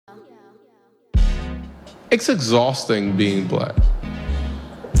It's exhausting being black.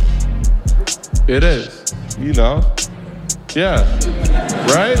 It is, you know? Yeah,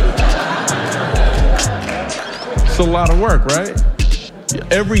 right? It's a lot of work, right?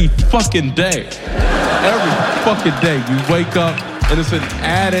 Every fucking day you wake up and it's an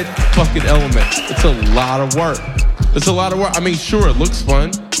added fucking element. It's a lot of work. I mean, sure, it looks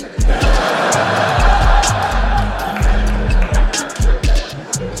fun.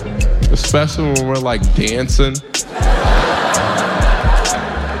 Especially when we're like dancing.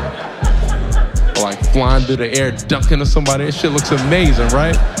 Or like flying through the air, ducking to somebody. That shit looks amazing,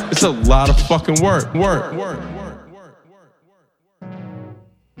 right? It's a lot of fucking work.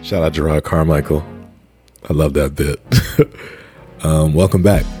 Shout out Gerard Carmichael. I love that bit. Welcome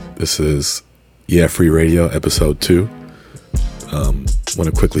back. This is Yeah Free Radio, episode 2. Want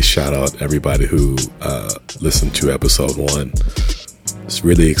to quickly shout out everybody who listened to episode 1. It's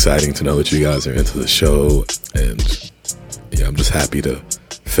really exciting to know that you guys are into the show, and yeah, I'm just happy to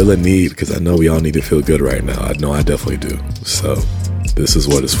feel a need, because I know we all need to feel good right now. I know I definitely do. So this is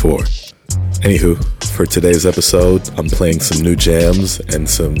what it's for. Anywho, for today's episode, I'm playing some new jams and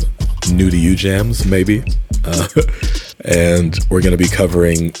some new to you jams, maybe. And we're going to be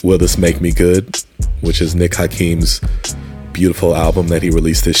covering Will This Make Me Good, which is Nick Hakim's beautiful album that he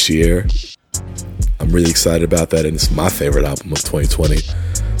released this year. I'm really excited about that, and it's my favorite album of 2020.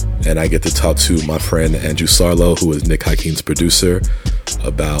 And I get to talk to my friend Andrew Sarlo, who is Nick Hakim's producer,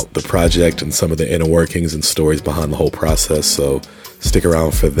 about the project and some of the inner workings and stories behind the whole process. So stick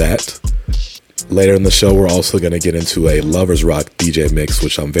around for that. Later in the show, we're also going to get into a Lovers Rock DJ mix,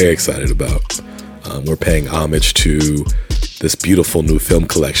 which I'm very excited about. We're paying homage to this beautiful new film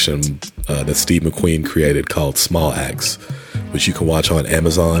collection that Steve McQueen created called Small Acts, which you can watch on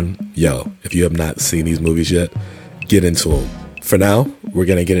Amazon. Yo, if you have not seen these movies yet, get into them. For now, we're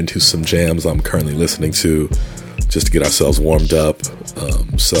going to get into some jams I'm currently listening to just to get ourselves warmed up.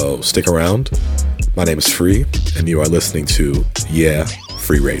 So stick around. My name is Free, and you are listening to Yeah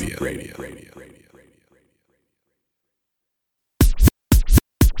Free Radio.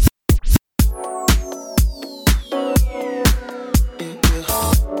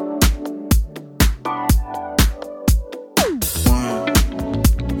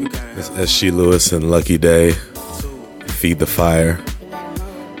 S.G. Lewis and Lucky Day, Feed the Fire.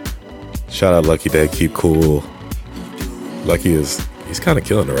 Shout out Lucky Day, keep cool. Lucky he's kind of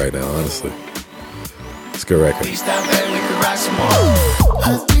killing it right now, honestly. It's a good record. I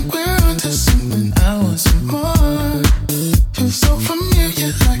think we're onto something, I want some more. Feel so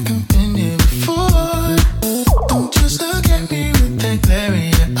familiar, like I've been here before. Don't just look at me with that glare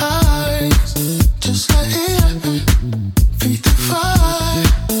in your eyes. Just let it happen, feed the fire.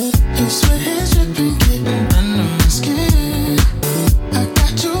 Your sweat is dripping, getting under my skin. I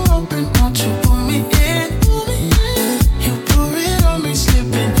got you open, won't you pull me in? You pour it on me,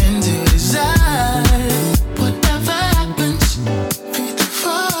 slipping into desire. Whatever happens, feed the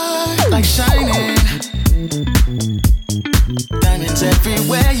fire. Like shining diamonds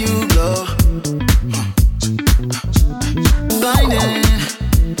everywhere you go. Blinding,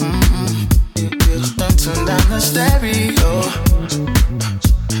 don't turn down the stereo.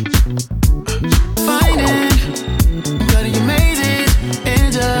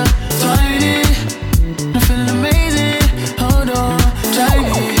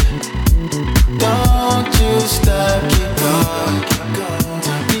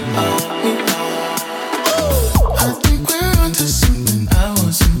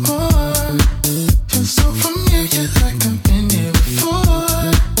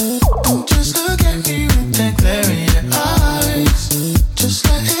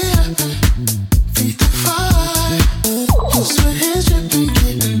 Feed the fire.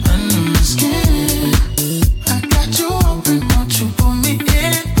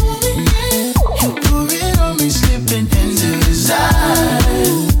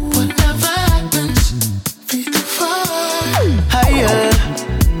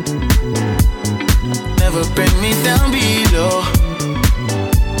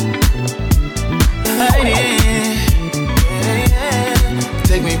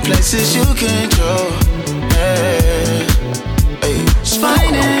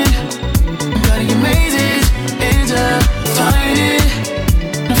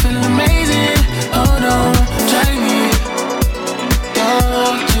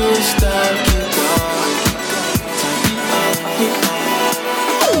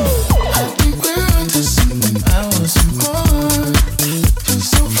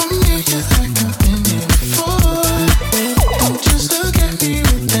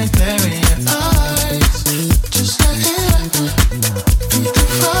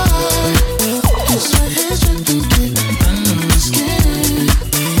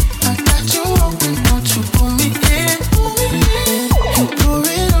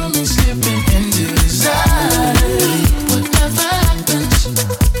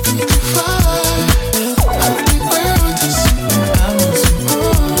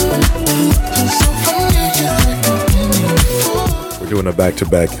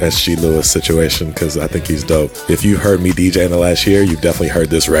 back-to-back SG Lewis situation because I think he's dope. If you heard me DJ in the last year, you've definitely heard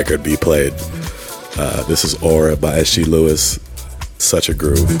this record be played. This is Aura by SG Lewis. Such a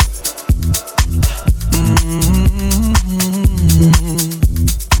groove.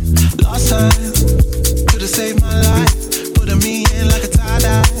 Lost time, could've saved my life, putting me in like a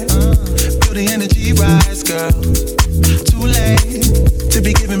tie-dye. Feel the energy rise, girl. Too late to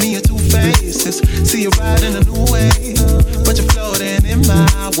be giving me a two faces. See you riding a new way, but you're floating in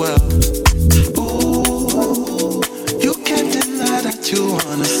my world. Ooh, you can't deny that you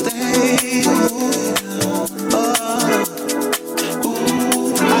wanna stay.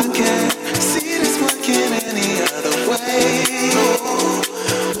 Ooh, I can't see this working any other way.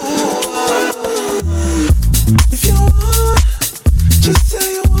 If you want, just say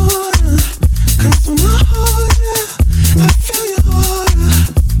you wanna. 'Cause when I hold you, I feel your aura.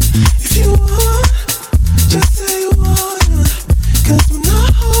 If you want, just say you wanna. 'Cause when I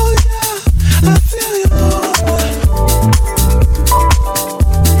hold you, I feel your aura.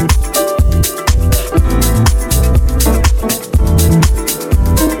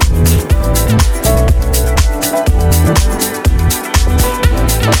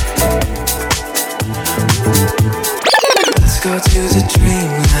 Let's go to the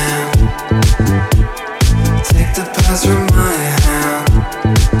dreamland. Take the path from my hand.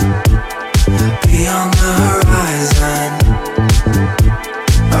 Beyond the horizon,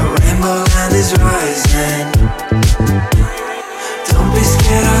 a rainbow land is rising. Don't be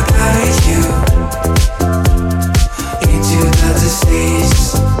scared, I'll guide you into the disease.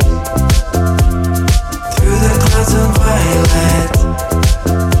 Through the clouds of violet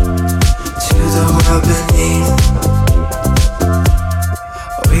to the world beneath.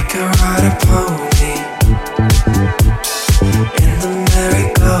 We can ride a pony in the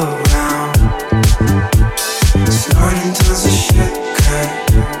merry-go-round, snorting tons of sugar,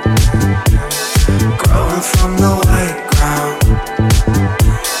 growing from the white ground.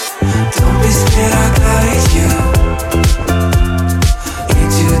 Don't be scared, I'll guide you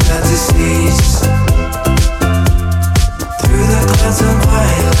into the disease. Through the clouds of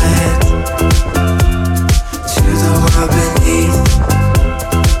violet to the world beneath.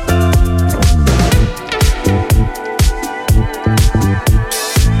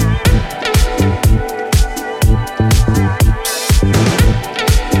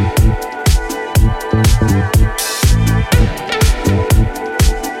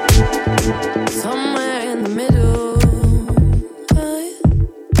 Somewhere in the middle, I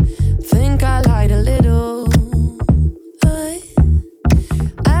think I lied a little.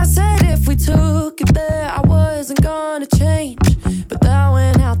 I said if we took it there, I wasn't gonna change, but that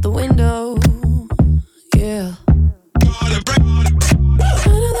went out the window. Yeah. I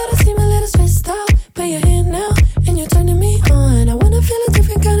know that I seem a little stressed out, but you're here now and you're turning me on. I wanna feel a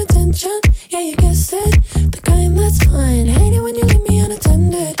different kind of tension. Yeah, you guessed it, the kind that's fine. Hate it when you leave me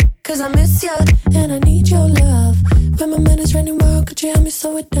unattended, 'cause I miss you and I need your love. When my mind is running wild, could you help me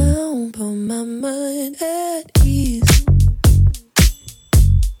slow it down? Put my mind at ease.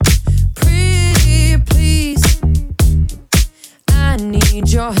 Pretty please, I need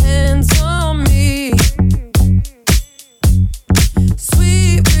your hands on me.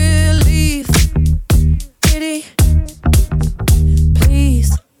 Sweet relief, pretty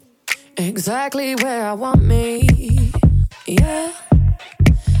please, exactly where I want me. Yeah,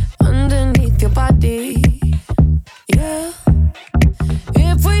 underneath your body. Yeah,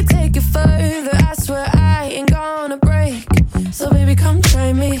 if we take it further, I swear I ain't gonna break. So baby, come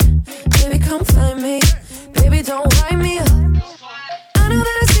try me. Baby, come find me. Baby, don't wind me up. I know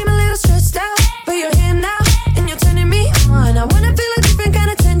that I seem a little stressed out, but you're here now and you're turning me on. I wanna feel a different kind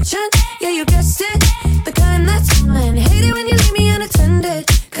of tension. Yeah, you guessed it, the kind that's fine. Hate it when you leave me unattended,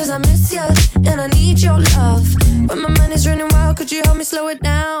 'cause I miss you and I need your love. When my mind is running wild, could you help me slow it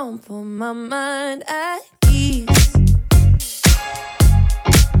down? Put my mind at ease.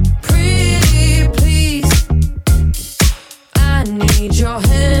 Pretty please, I need your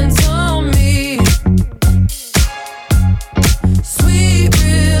hands on me. Sweet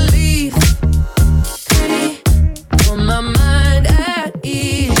relief, pretty, put my mind at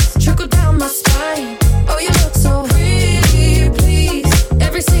ease. Trickle down my spine, oh you look so pretty please.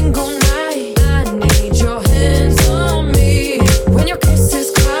 Every single night, I need your hands on me. When your kisses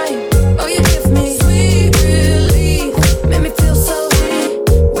climb, oh you give me sweet relief. Make me feel so weak,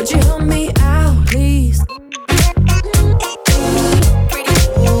 would you help me out please?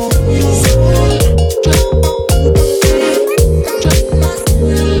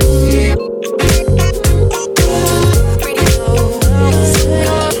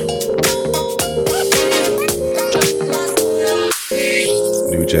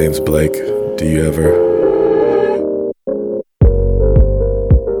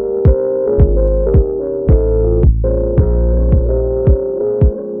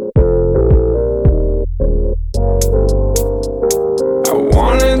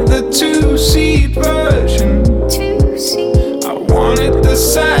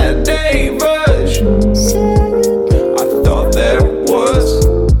 Saturday version. I thought there was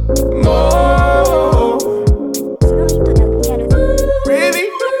more. Really?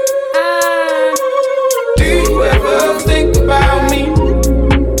 Do you ever think about me?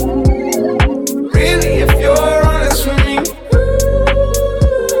 Really, if you're honest with me,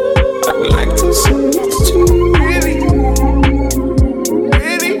 I'd like to see it too. Really?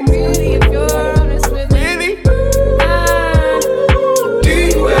 Really? Really, if you're honest with me. Really? Do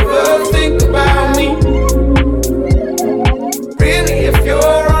you ever think about me? Really, if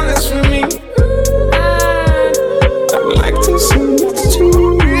you're honest with me, I'd like to see it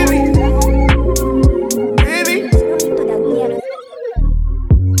too. Really? Really?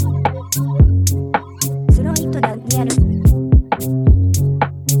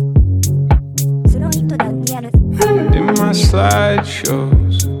 In my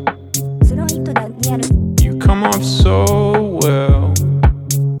slideshows, you come off so well,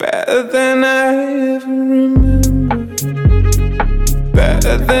 better than I ever remember,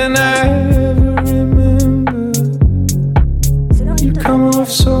 better than I ever remember. You come off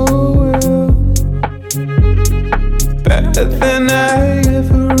so well, better than I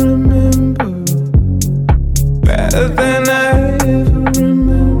ever remember, better than I ever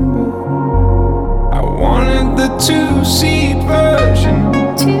remember. I wanted the two-seat version.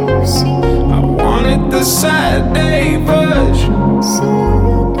 I wanted the Saturday version.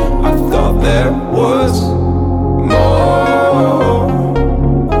 I thought there was more.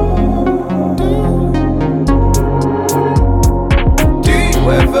 Do you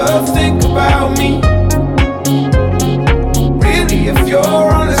ever think about me? Really, if you're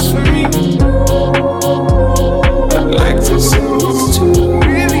honest with me, I'd like to see it too.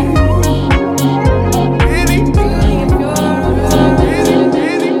 Really? Really? Really, if you're honest with me.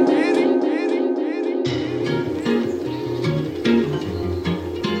 Really? Really?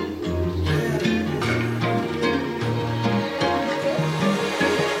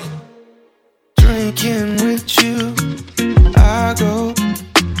 Drinking with you, I go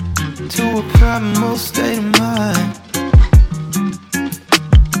to a primal state of mind.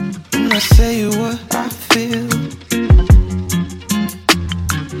 And I say what I feel,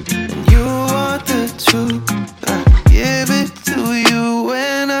 and you want the truth. I give it to you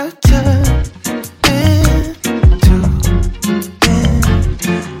when I turn into an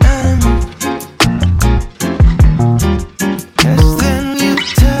animal. Yes, then you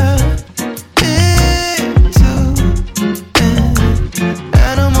turn into an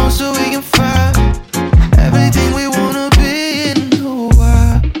animal, so we can find everything we wanna be in a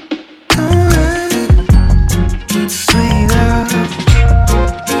while. Alright, sweet love,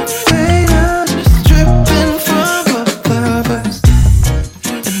 fade out, just dripping from above us,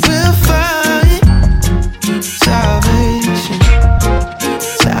 and we'll find salvation,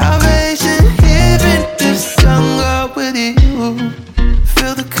 salvation here in this jungle with you.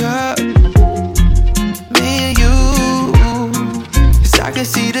 Fill the cup, me and you, 'cause I can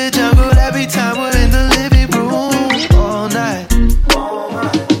see the jungle every time we're in the living room all night.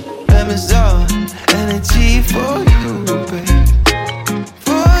 Amazon energy for you, baby,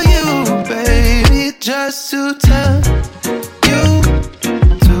 for you, baby, just to turn you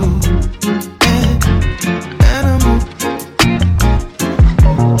to an animal.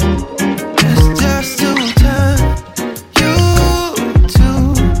 It's just to turn you to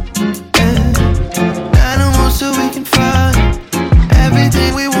an animal, so we can find everything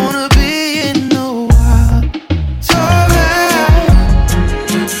we wanna be in a while. It's alright,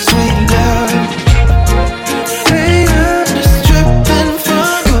 sweet love, fade out, just dripping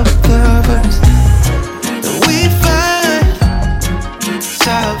from above us, and we find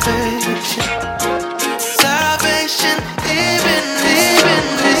salvation, salvation even in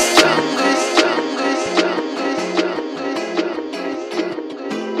this jungle.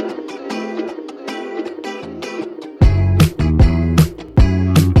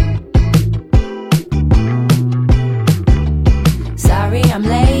 Sorry I'm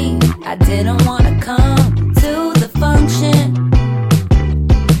late, I didn't wanna come to the function.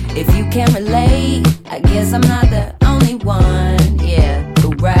 If you can't relate, I guess I'm not the only one, yeah,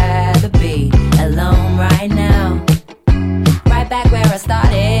 who'd rather be alone right now. Right back where I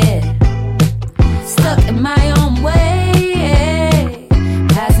started, stuck in my own way,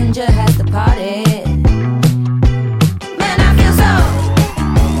 passenger has departed. Man, I feel so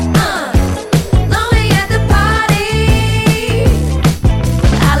lonely at the party.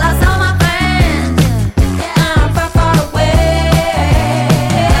 I lost all my friends.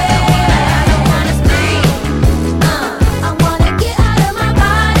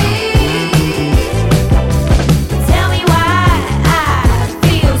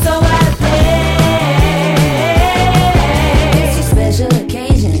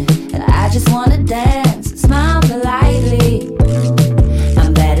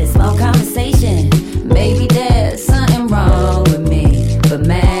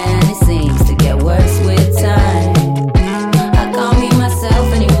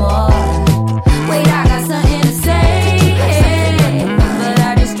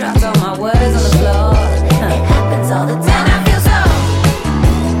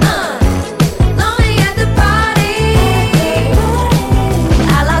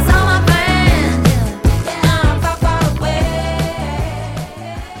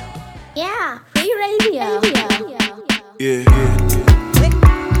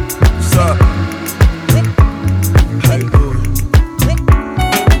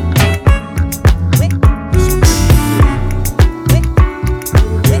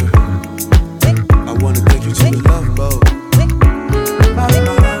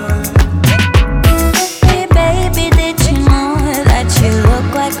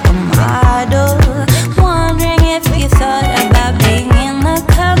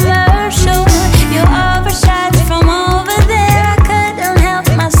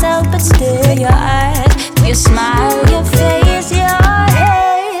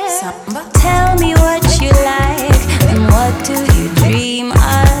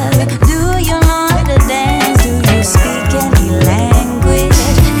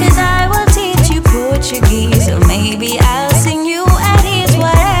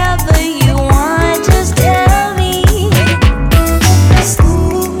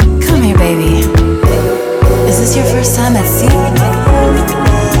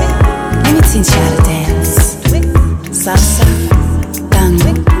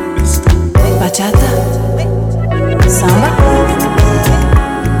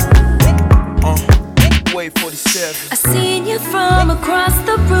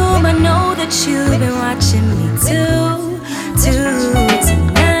 home, I know that you've been watching me too.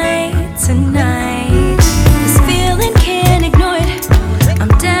 Tonight. This feeling can't ignore it. I'm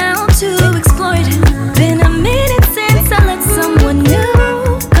down to exploit it. Been a minute since I let someone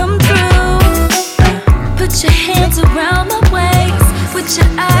new come through. Put your hands around my waist. With your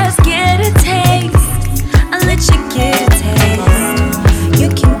eyes, get a taste. I'll let you get a taste. You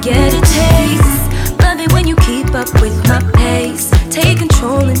can get a taste. Love it when you keep up with my pace. Take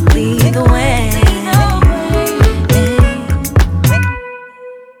control and lead the way.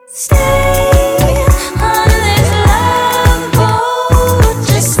 Stay on this love boat.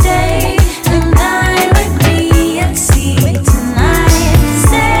 Just stay the night with me at sea tonight.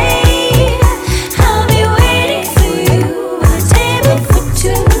 Stay, I'll be waiting for you. A table for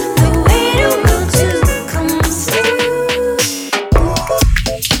two, the waiter will too come through.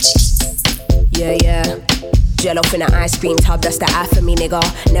 Yeah. Jello in the ice cream tub, that's the eye for me, nigga.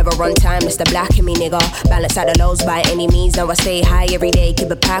 Never run time, that's the black in me, nigga. Balance out the lows by any means. Now I stay high every day, keep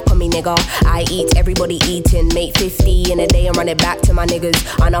a pack on me, nigga. I eat, everybody eating. Make 50 in a day and run it back to my niggas.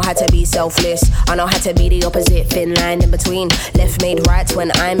 I know how to be selfless. I know how to be the opposite, thin line in between. Left made right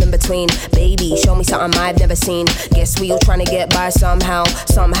when I'm in between. Baby, show me something I've never seen. Guess we all trying to get by somehow.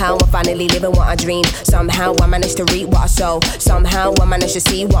 Somehow I'm finally living what I dream. Somehow I managed to reap what I sow. Somehow I managed to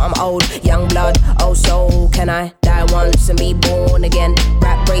see what I'm owed. Young blood, oh so can I die once and be born again?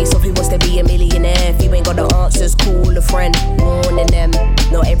 Rap race of who wants to be a millionaire. If you ain't got the answers, call a friend. Warning them,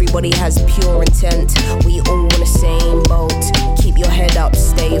 not everybody has pure intent. We all in the same boat. Keep your head up,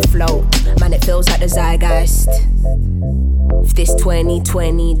 stay afloat. Man, it feels like the zeitgeist. If this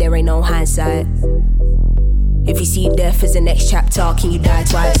 2020, there ain't no hindsight. If you see death as the next chapter, can you die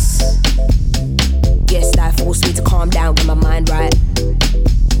twice? Guess life forced me to calm down, get my mind right.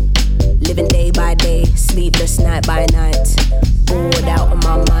 Living day by day, sleepless night by night. Bored out of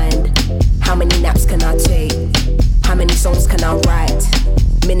my mind. How many naps can I take? How many songs can I write?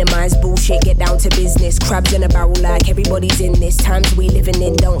 Minimize bullshit, get down to business. Crabs in a barrel like everybody's in this. Times we living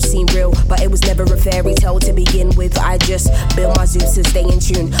in don't seem real, but it was never a fairy tale to begin with. I just build my Zeus and stay in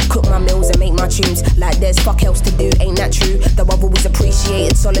tune. Cook my meals and make my tunes. Like there's fuck else to do, ain't that true? Though I've always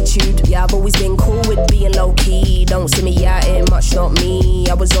appreciated solitude. Yeah, I've always been cool with being low key. Don't see me out here much, not me.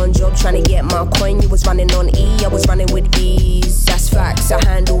 I was on job trying to get my coin. You was running on E, I was running with ease. That's facts, I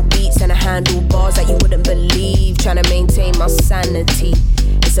handle beats and I handle bars that you wouldn't believe. Trying to maintain my sanity.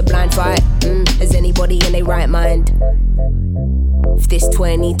 It's a blind fight, is anybody in their right mind? If this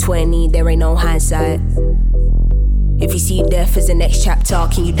 2020, there ain't no hindsight. If you see death as the next chapter,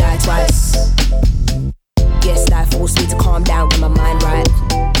 can you die twice? Guess life forced me to calm down, get my mind right.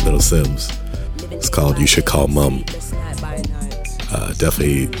 Little Sims. It's called You Should Call Mum.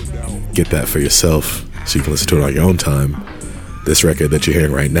 Definitely get that for yourself so you can listen to it on your own time. This record that you're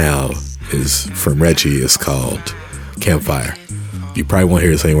hearing right now is from Reggie. It's called Campfire. You probably won't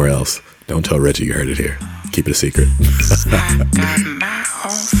hear this anywhere else. Don't tell Reggie you heard it here. Keep it a secret. I got my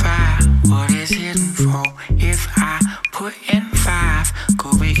own fire. What is hidden for? If I put in 5,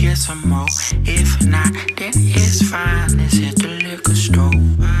 could we get some more? If not, then it's fine. Let's hit the liquor store.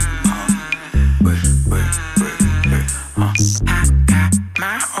 I got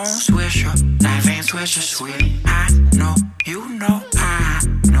my own swisher. Life ain't swisher sweet. I know you know I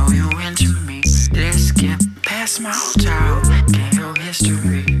know you into me. Let's get past my hotel. Get your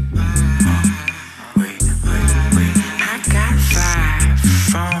history. I got 5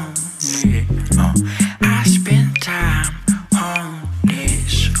 from me. I spend time on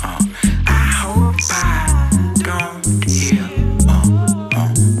this. I hope I don't hear.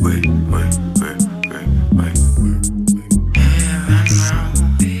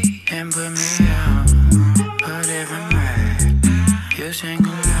 And put me out. Whatever night you sing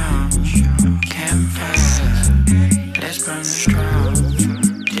along. Campfire. Let's burn the straw.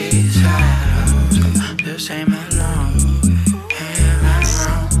 These shadows, the same alone. Here I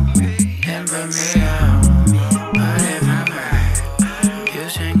roam, and put me out. Whatever right, you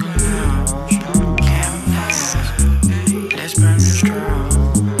sing along. Campfire. Let's burn the straw.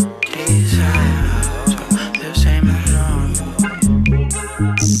 These shadows, the same alone.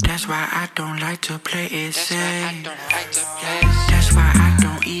 That's why I don't like to play it safe. That's why I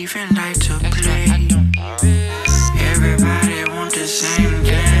don't even like to play. Everybody want the same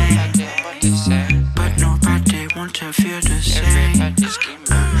thing, but nobody want to feel the same.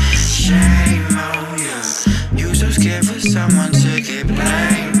 Shame on you. You so scared for someone to get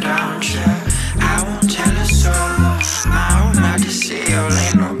blamed, don't you? I won't tell a soul. My own mouth to seal.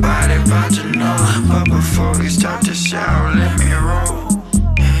 Ain't nobody about to know. But before we start to shout, let me roll.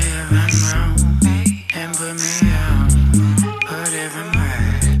 Here I know, and put me out. Whatever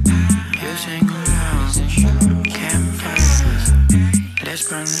might. sing along, campfire. Let's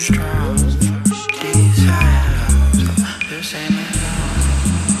burn the straws. Desire. You sing along.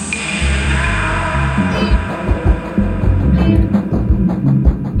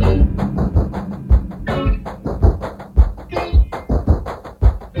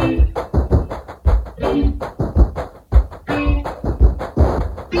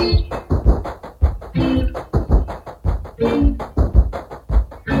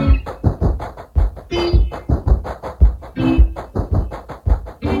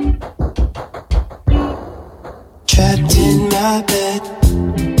 Trapped in my bed,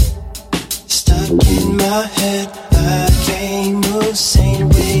 stuck in my head. I can't move, same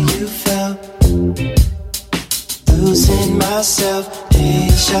way you felt. Losing myself,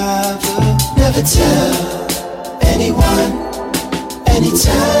 deja vu. Never tell anyone,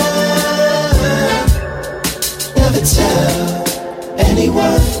 anytime. Never tell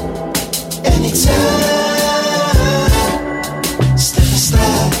anyone, anytime. Slip and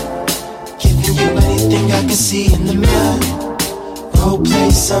slide, giving you anything I can see in the mind. Role play,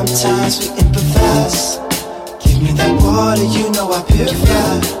 sometimes we improvise. Give me that water, you know I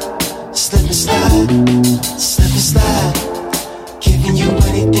purify. Slip and slide, slip and slide. Giving you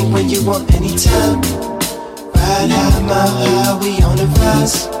anything when you want, anytime. Ride high, mile high, we on the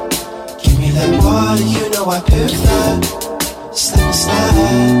rise. Give me that water, you know I purify. Slip and slide.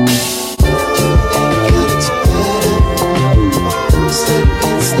 Ain't got it to better. Slip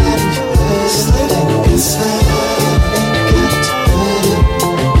and slide, slip and slide. Ain't got it to better.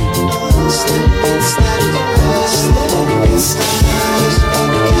 Slip and slide, slip and slide.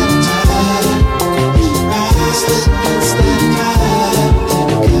 Slip and slide, ride.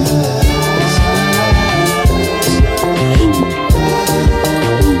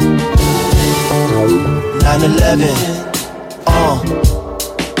 9/11,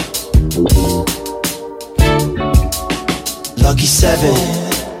 Lucky 7,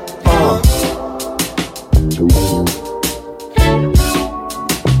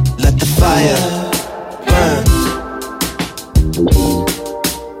 let the fire burn.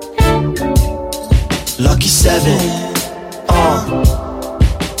 Lucky 7,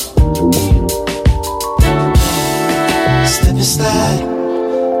 slip and slide,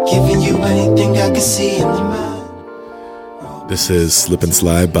 giving you anything I can see in the mind. This is Slip and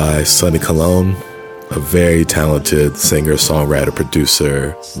Slide by Sonny Cologne, a very talented singer, songwriter,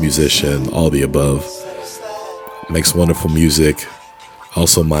 producer, musician, all the above. Makes wonderful music.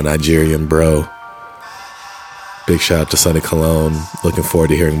 Also my Nigerian bro. Big shout out to Sonny Cologne. Looking forward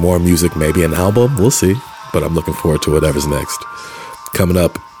to hearing more music, maybe an album, we'll see. But I'm looking forward to whatever's next. Coming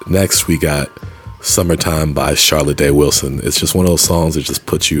up next, we got Summertime by Charlotte Day Wilson. It's just one of those songs that just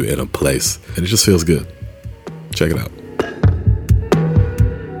puts you in a place, and it just feels good. Check it out.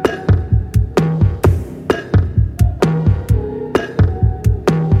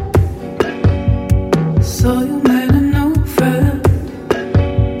 So you made a new friend.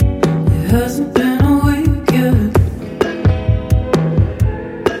 It hasn't been a week yet.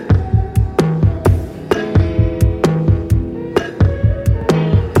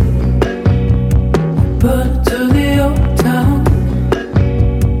 Put her to the old town.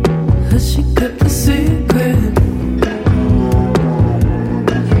 Has she kept the secret?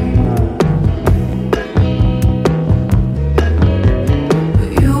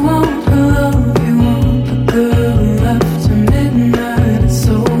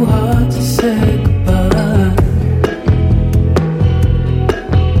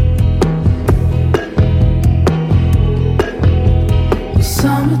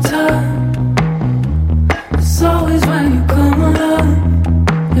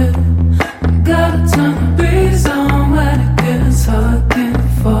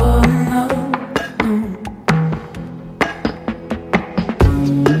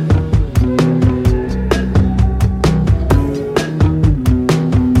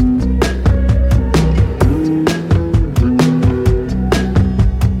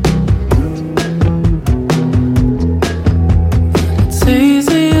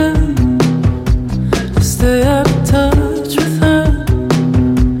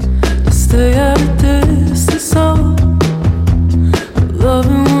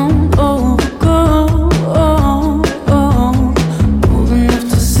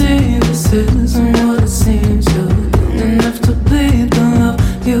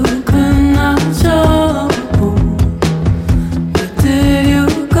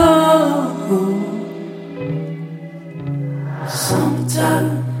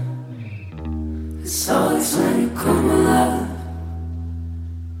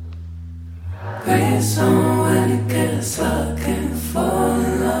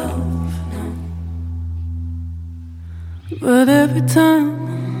 But every time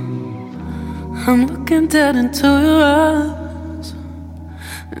I'm looking dead into your eyes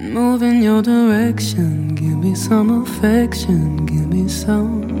and move in your direction, give me some affection, give me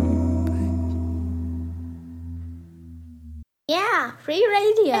some. Yeah, free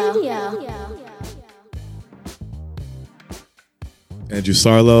radio. Andrew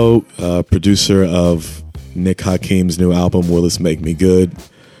Sarlo, producer of Nick Hakim's new album, Will This Make Me Good?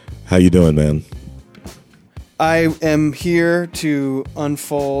 How you doing, man? I am here to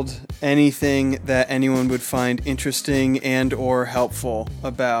unfold anything that anyone would find interesting and or helpful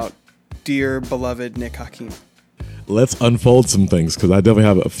about dear beloved Nick Hakim. Let's unfold some things, because I definitely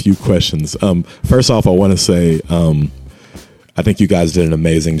have a few questions. First off, I want to say I think you guys did an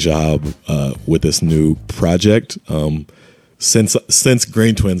amazing job with this new project. Since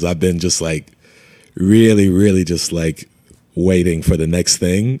Green Twins, I've been just like really just like waiting for the next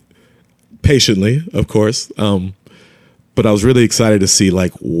thing, patiently, of course. But I was really excited to see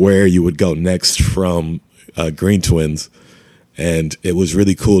like where you would go next from Green Twins, and it was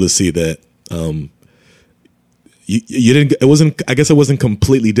really cool to see that you didn't. It wasn't. I guess it wasn't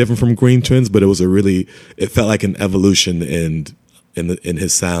completely different from Green Twins, but it felt like an evolution in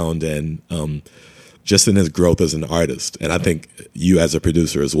his sound and just in his growth as an artist, and I think you as a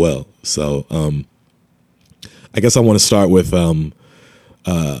producer as well. So I guess I want to start with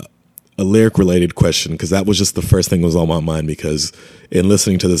a lyric related question, because that was just the first thing that was on my mind, because in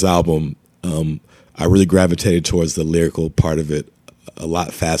listening to this album, I really gravitated towards the lyrical part of it a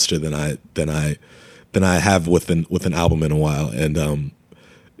lot faster than I have with an album in a while, and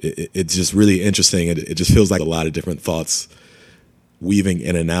it's just really interesting. It just feels like a lot of different thoughts weaving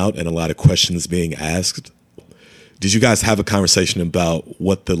in and out, and a lot of questions being asked. Did you guys have a conversation about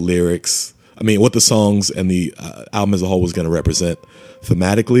what the songs and the album as a whole was going to represent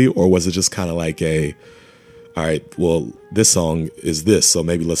thematically, or was it just kind of like all right, well, this song is this, so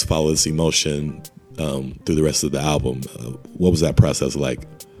maybe let's follow this emotion through the rest of the album? What was that process like?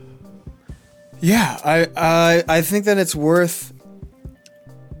 Yeah, I think that it's worth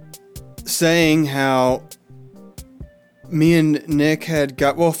saying how me and Nick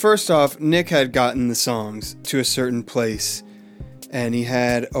first off, Nick had gotten the songs to a certain place, and he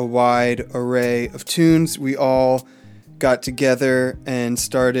had a wide array of tunes. We all got together and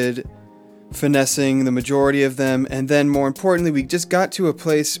started finessing the majority of them, and then more importantly, we just got to a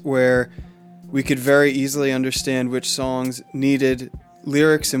place where we could very easily understand which songs needed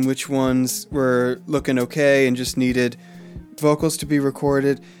lyrics and which ones were looking okay and just needed vocals to be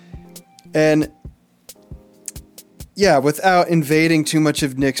recorded. And yeah, without invading too much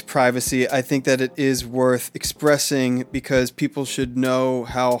of Nick's privacy, I think that it is worth expressing, because people should know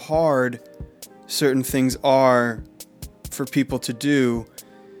how hard certain things are for people to do,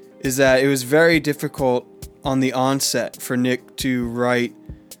 is that it was very difficult on the onset for Nick to write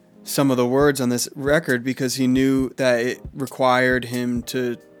some of the words on this record, because he knew that it required him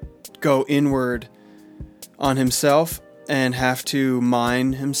to go inward on himself and have to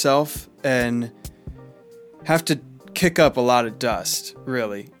mine himself and have to kick up a lot of dust,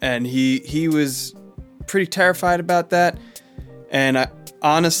 really. And he was pretty terrified about that. And I,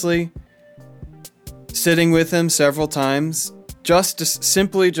 honestly, sitting with him several times,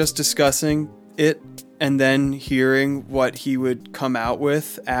 simply discussing it, and then hearing what he would come out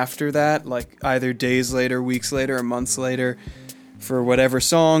with after that, like either days later, weeks later, or months later, for whatever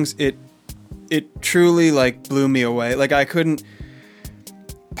songs, it truly like blew me away. Like, I couldn't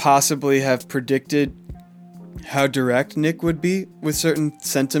possibly have predicted how direct Nick would be with certain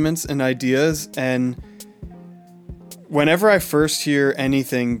sentiments and ideas. And whenever I first hear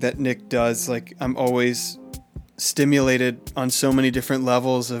anything that Nick does, like, I'm always stimulated on so many different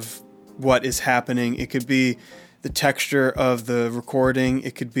levels of what is happening. It could be the texture of the recording.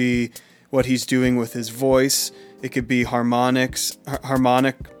 It could be what he's doing with his voice. It could be harmonic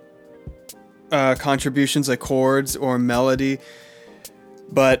contributions like chords or melody.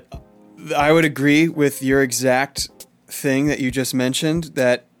 But I would agree with your exact thing that you just mentioned,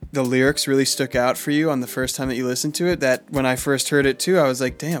 that the lyrics really stuck out for you on the first time that you listened to it. That when I first heard it too, I was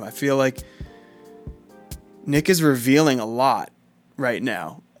like, damn, I feel like Nick is revealing a lot right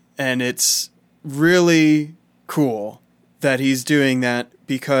now. And it's really cool that he's doing that,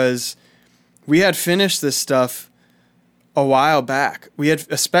 because we had finished this stuff a while back.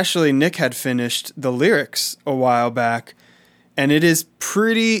 Especially Nick had finished the lyrics a while back. And it is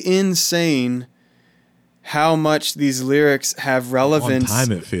pretty insane how much these lyrics have relevance. On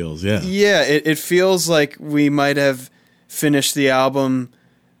time it feels, yeah. Yeah, it feels like we might have finished the album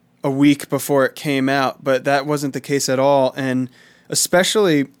a week before it came out, but that wasn't the case at all. And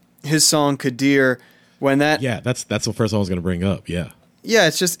especially his song Kadir, when that that's the first one I was going to bring up. Yeah,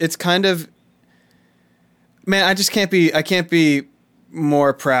 it's kind of, man, I can't be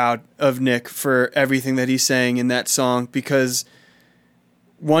more proud of Nick for everything that he's saying in that song, because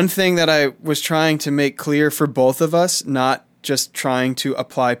one thing that I was trying to make clear for both of us, not just trying to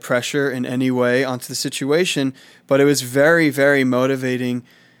apply pressure in any way onto the situation, but it was very, very motivating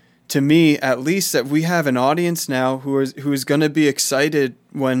to me, at least, that we have an audience now who is going to be excited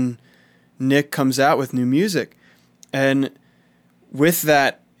when Nick comes out with new music. And with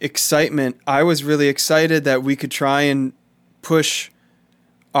that excitement, I was really excited that we could try and push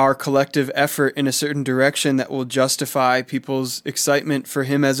our collective effort in a certain direction that will justify people's excitement for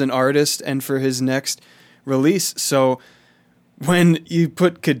him as an artist and for his next release. So when you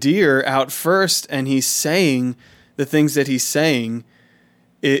put Kadir out first and he's saying the things that he's saying,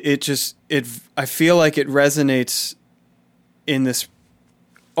 I feel like it resonates in this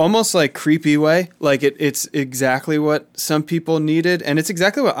almost like creepy way. Like it's exactly what some people needed, and it's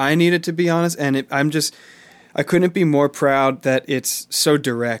exactly what I needed, to be honest. And I couldn't be more proud that it's so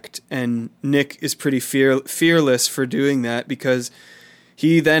direct, and Nick is pretty fearless for doing that, because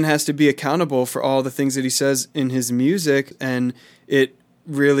he then has to be accountable for all the things that he says in his music, and it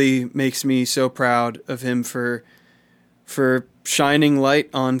really makes me so proud of him for shining light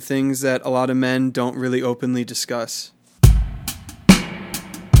on things that a lot of men don't really openly discuss.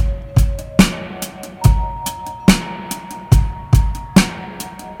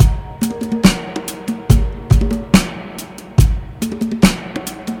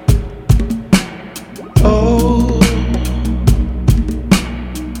 Oh,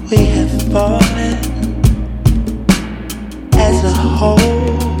 we have fallen as a whole,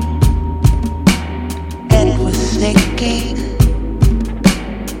 and we're sinking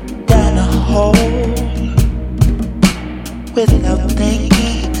down a hole without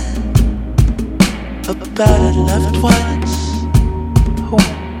thinking about our loved ones who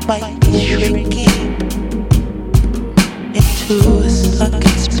might be shrinking into a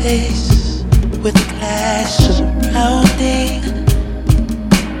sunken space with glass surrounding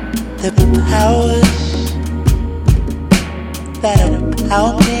the powers that are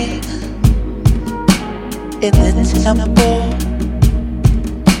pounding in the temple,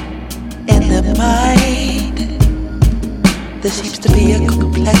 in the mind. There seems to be a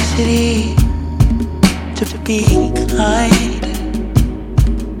complexity to being kind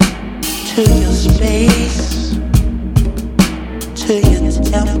to your space, to your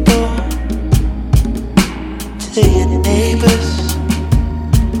temple, to your neighbors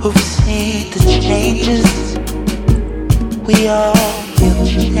who've seen the changes. We all feel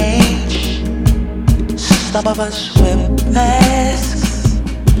change. Some of us wear masks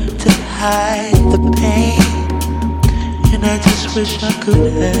to hide the pain, and I just wish I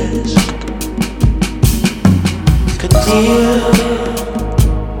could ask, Kadir,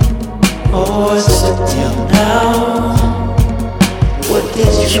 oh, what's the deal now? What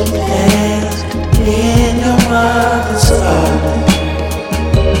is your past in your mother's garden?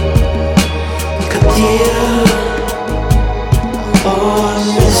 Kadir, oh, I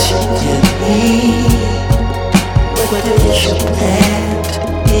miss you dearly. What is your plant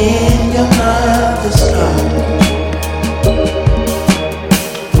in your mother's garden?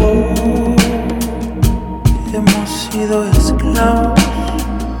 Oh, hemos sido esclavos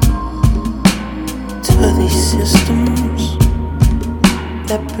to these systems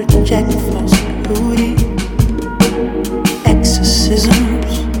that project false beauty,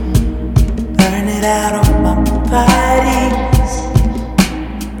 exorcisms, burn it out of my bodies.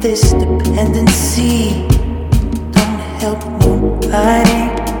 This dependency don't help nobody.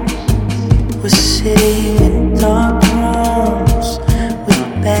 We're sitting in dark rooms with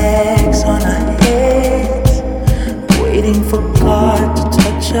bags on our heads, waiting for God to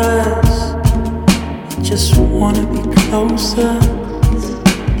touch us. We just wanna be closer.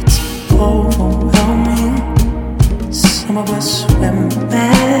 It's overwhelming. Some of us wear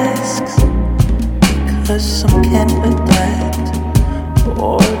masks because some can't adapt.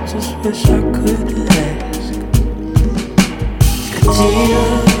 Oh, I just wish I could ask, Kadir,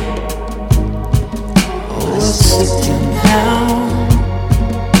 oh, what's the deal now?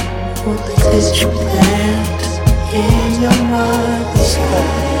 What did you plant in your mother's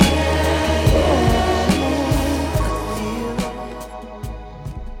garden?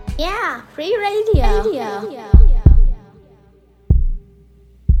 Yeah, free radio.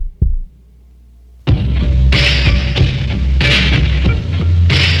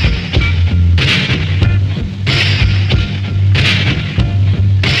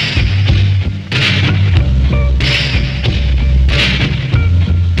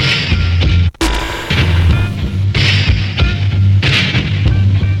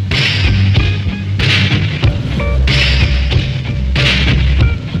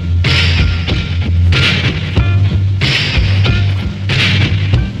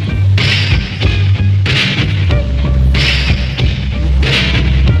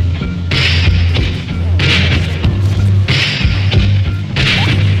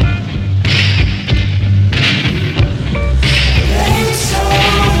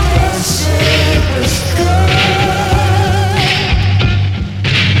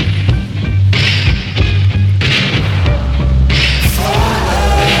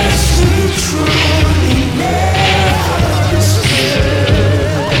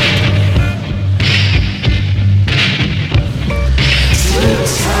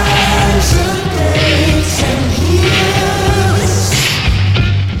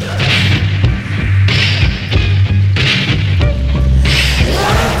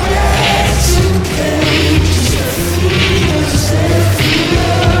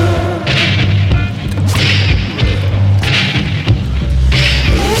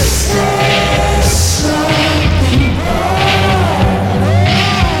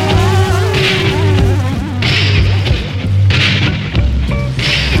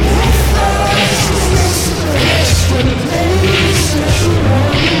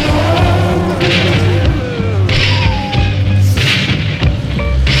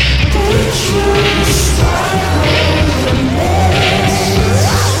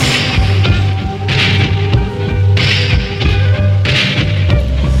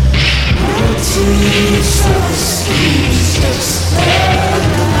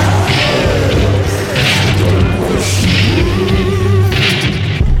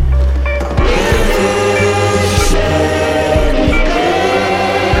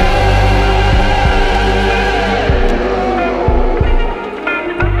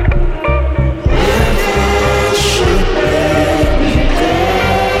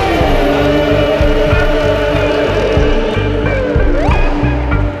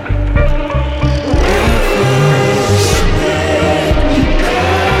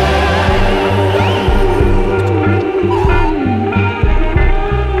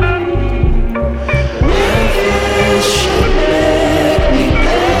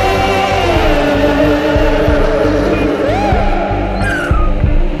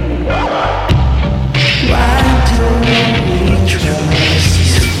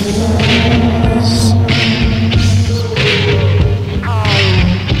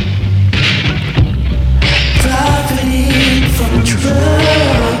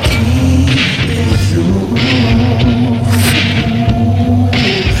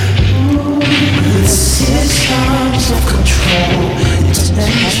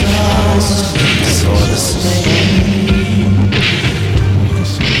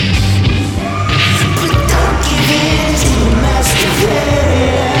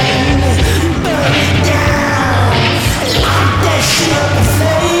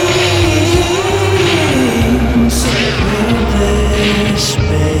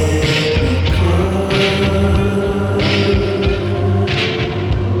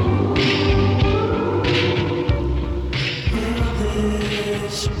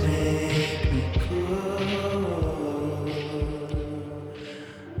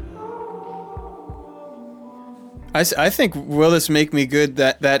 I think Will This Make Me Good,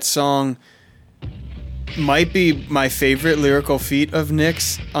 that song might be my favorite lyrical feat of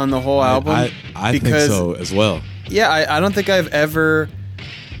Nick's on the whole album. I think so as well. Yeah, I don't think I've ever...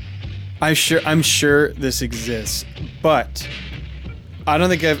 I'm sure this exists, but I don't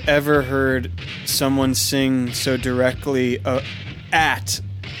think I've ever heard someone sing so directly at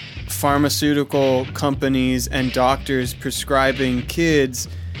pharmaceutical companies and doctors prescribing kids,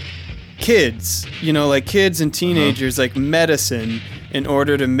 you know, like kids and teenagers, like medicine in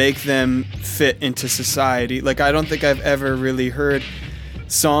order to make them fit into society. Like, I don't think I've ever really heard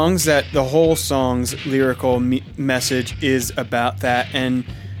songs that the whole song's lyrical message is about that. And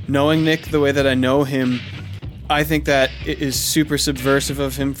knowing Nick the way that I know him, I think that it is super subversive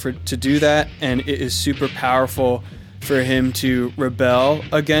of him to do that, and it is super powerful for him to rebel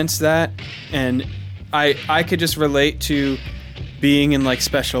against that. And I could just relate to being in like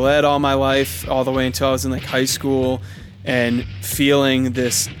special ed all my life, all the way until I was in like high school, and feeling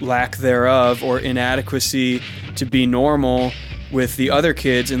this lack thereof or inadequacy to be normal with the other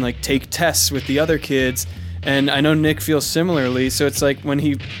kids and like take tests with the other kids. And I know Nick feels similarly. So it's like when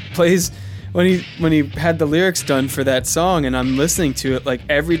he plays, when he had the lyrics done for that song and I'm listening to it, like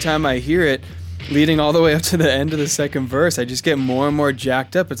every time I hear it leading all the way up to the end of the second verse, I just get more and more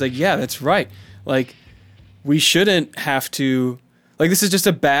jacked up. It's like, yeah, that's right. Like, we shouldn't have to, like, this is just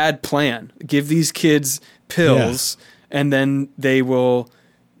a bad plan. Give these kids pills and then they will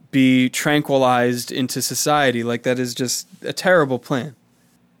be tranquilized into society. Like, that is just a terrible plan.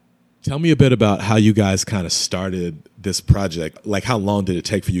 Tell me a bit about how you guys kind of started this project. Like, how long did it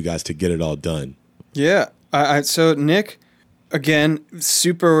take for you guys to get it all done? Yeah. So Nick, again,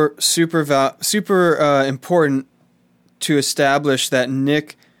 super important to establish that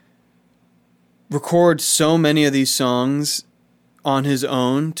Nick records so many of these songs on his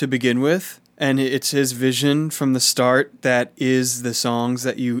own to begin with. And it's his vision from the start that is the songs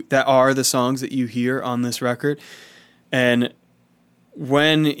that are the songs that you hear on this record. And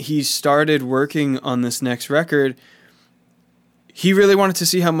when he started working on this next record, he really wanted to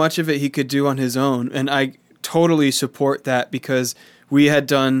see how much of it he could do on his own. And I totally support that, because we had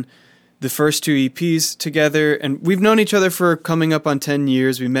done the first 2 EPs together, and we've known each other for coming up on 10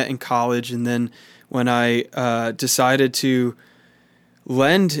 years. We met in college, and then when I decided to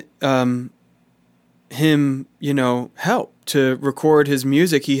lend him, help to record his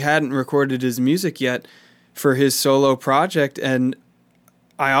music, he hadn't recorded his music yet for his solo project, and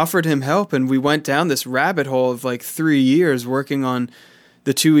I offered him help, and we went down this rabbit hole of like 3 years working on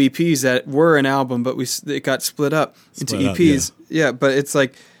the 2 EPs that were an album, but it got split up into EPs. Yeah, but it's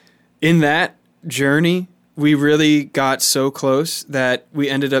like in that journey, we really got so close that we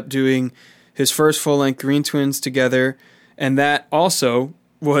ended up doing his first full-length Green Twins together, and that also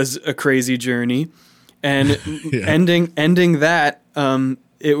was a crazy journey. And ending that,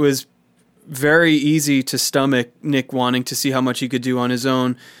 it was very easy to stomach Nick wanting to see how much he could do on his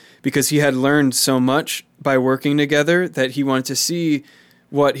own, because he had learned so much by working together that he wanted to see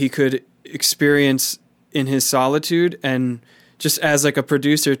what he could experience in his solitude, and just as like a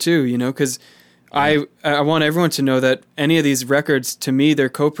producer too, because I want everyone to know that any of these records, to me, they're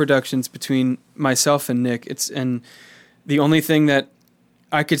co-productions between myself and Nick. And the only thing that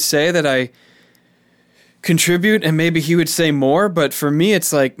I could say that I contribute, and maybe he would say more, but for me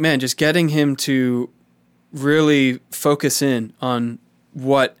it's like, man, just getting him to really focus in on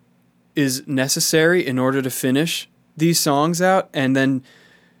what is necessary in order to finish these songs out, and then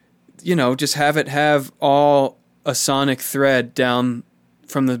just have it have all a sonic thread down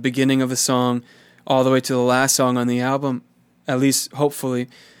from the beginning of a song all the way to the last song on the album, at least hopefully.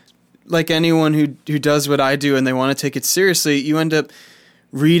 Like anyone who does what I do and they want to take it seriously, you end up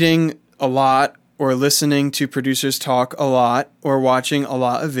reading a lot or listening to producers talk a lot or watching a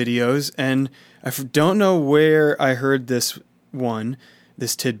lot of videos. And I don't know where I heard this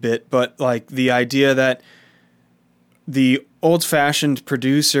tidbit, but like the idea that the old-fashioned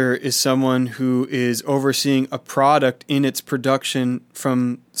producer is someone who is overseeing a product in its production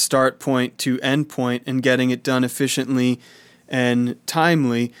from start point to end point and getting it done efficiently and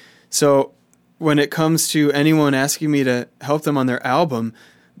timely. So when it comes to anyone asking me to help them on their album,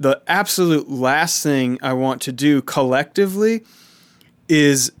 the absolute last thing I want to do collectively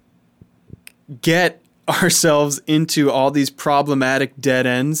is get ourselves into all these problematic dead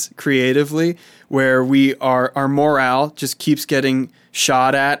ends creatively, where our morale just keeps getting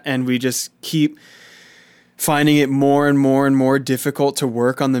shot at, and we just keep finding it more and more and more difficult to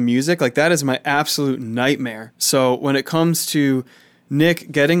work on the music. Like, that is my absolute nightmare. So when it comes to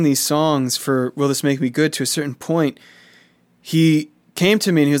Nick getting these songs for Will This Make Me Good to a certain point, he came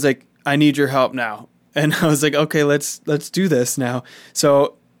to me and he was like, I need your help now. And I was like, okay, let's do this now.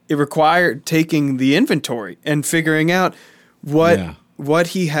 So it required taking the inventory and figuring out what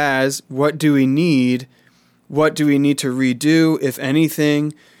he has, what do we need, what do we need to redo, if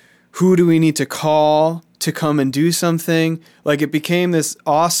anything, who do we need to call to come and do something. Like, it became this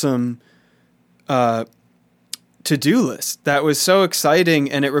awesome to-do list that was so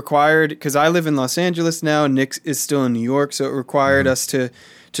exciting, and it required, because I live in Los Angeles now, and Nick is still in New York, so it required us to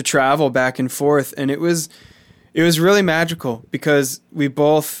travel back and forth, and it was really magical because we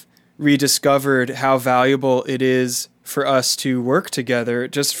both rediscovered how valuable it is for us to work together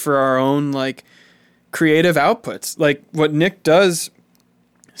just for our own like creative outputs. Like what Nick does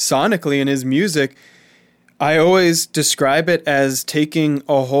sonically in his music, I always describe it as taking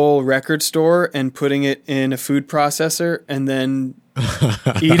a whole record store and putting it in a food processor and then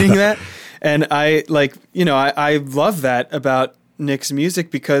eating that. And I love that about Nick's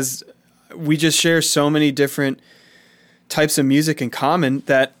music because we just share so many different types of music in common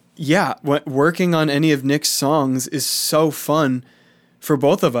that, working on any of Nick's songs is so fun for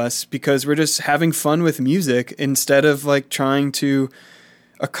both of us because we're just having fun with music instead of like trying to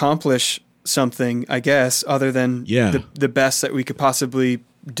accomplish something, I guess, other than the best that we could possibly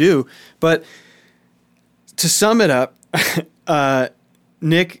do. But to sum it up,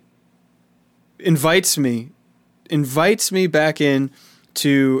 Nick invites me back in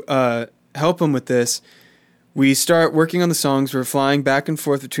to help him with this. We start working on the songs. We're flying back and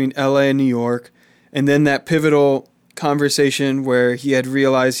forth between LA and New York. And then that pivotal conversation where he had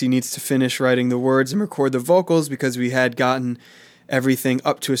realized he needs to finish writing the words and record the vocals because we had gotten everything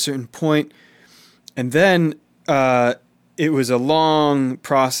up to a certain point. And then it was a long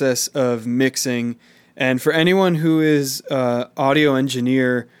process of mixing. And for anyone who is an audio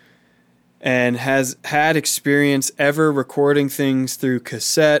engineer and has had experience ever recording things through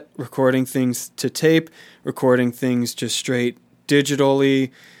cassette, recording things to tape, recording things just straight digitally,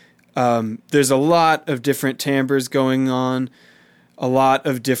 there's a lot of different timbres going on, a lot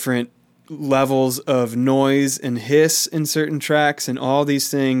of different levels of noise and hiss in certain tracks and all these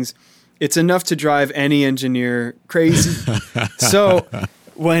things. It's enough to drive any engineer crazy. So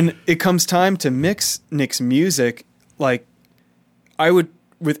when it comes time to mix Nick's music, like I would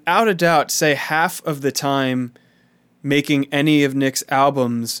without a doubt say half of the time making any of Nick's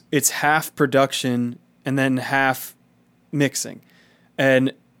albums, it's half production and then half mixing.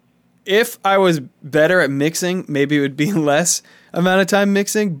 And if I was better at mixing, maybe it would be less amount of time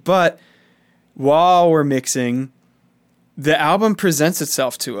mixing. But while we're mixing, the album presents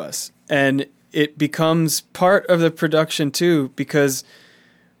itself to us and it becomes part of the production too, because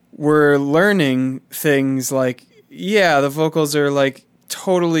we're learning things like, the vocals are like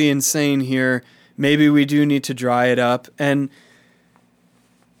totally insane here. Maybe we do need to dry it up. And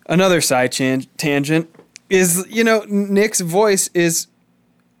another side tangent is, Nick's voice is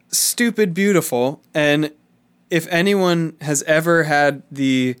stupid beautiful. And if anyone has ever had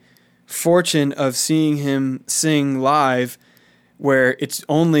the fortune of seeing him sing live, where it's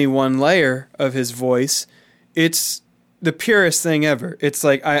only one layer of his voice, it's the purest thing ever. It's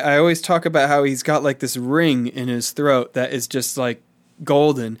like, I always talk about how he's got like this ring in his throat that is just like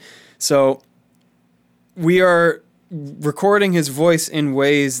golden. So we are recording his voice in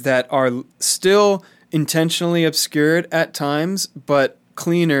ways that are still intentionally obscured at times, but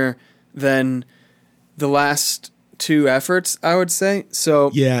cleaner than the last two efforts, I would say.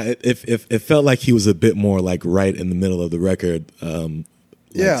 So it felt like he was a bit more like right in the middle of the record.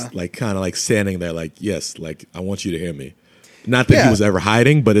 Like kind of like standing there, like, yes, like I want you to hear me. Not that he was ever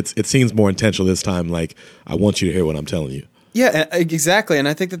hiding, but it seems more intentional this time. Like, I want you to hear what I'm telling you. Yeah, exactly. And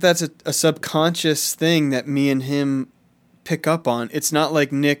I think that that's a subconscious thing that me and him pick up on. It's not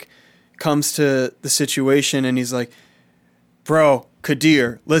like Nick comes to the situation and he's like, bro,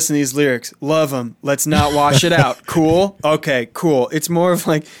 Kadir, listen to these lyrics. Love them. Let's not wash it out. Cool? Okay, cool. It's more of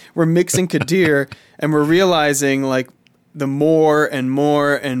like we're mixing Kadir and we're realizing like the more and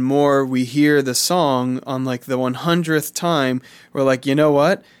more and more we hear the song on like the 100th time, we're like, you know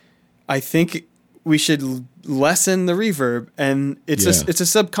what? I think we should lessen the reverb. And it's a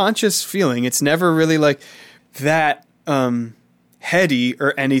subconscious feeling. It's never really like that heady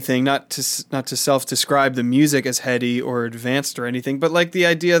or anything, not to self-describe the music as heady or advanced or anything, but like the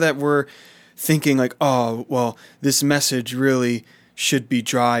idea that we're thinking like, oh, well, this message really should be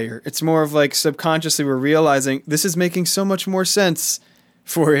drier. It's more of like subconsciously we're realizing this is making so much more sense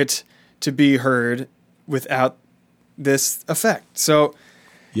for it to be heard without this effect. So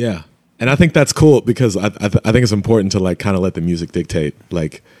yeah. And I think that's cool because I think it's important to like kind of let the music dictate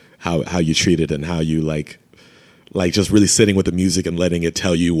like how you treat it and how you like like just really sitting with the music and letting it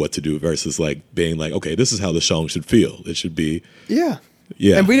tell you what to do versus like being like, okay, this is how the song should feel. It should be. Yeah.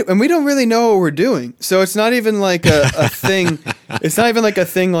 Yeah. And we don't really know what we're doing. So it's not even like a thing. It's not even like a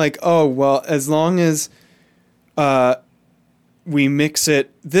thing like, oh, well, as long as we mix it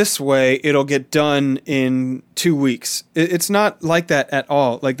this way, it'll get done in 2 weeks. It's not like that at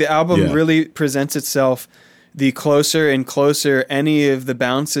all. Like the album really presents itself the closer and closer any of the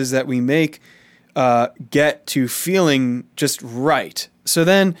bounces that we make get to feeling just right. So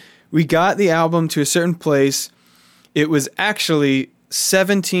then we got the album to a certain place. It was actually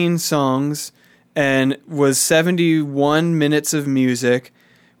 17 songs and was 71 minutes of music.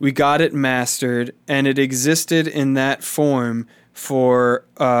 We got it mastered, and it existed in that form for,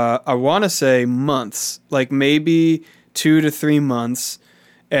 I want to say months, like maybe 2 to 3 months,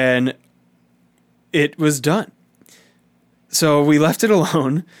 and it was done. So we left it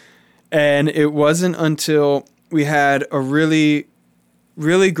alone, and it wasn't until we had a really,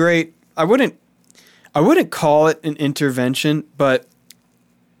 really great, I wouldn't call it an intervention, but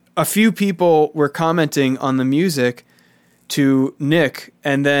a few people were commenting on the music to Nick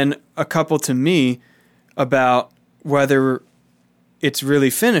and then a couple to me about whether it's really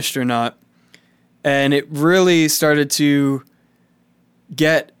finished or not. And it really started to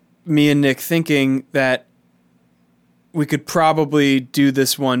get me and Nick thinking that we could probably do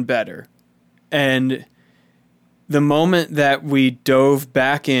this one better. And the moment that we dove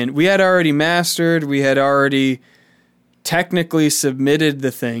back in, we had already mastered, we had already technically submitted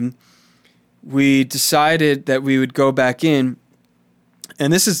the thing. We decided that we would go back in,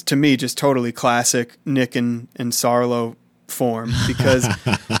 and this is to me just totally classic Nick and Sarlo form, because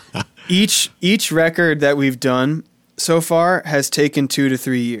each record that we've done so far has taken 2 to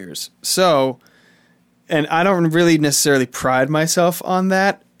 3 years. So, and I don't really necessarily pride myself on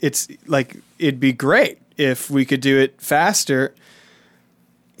that. It's like, it'd be great if we could do it faster.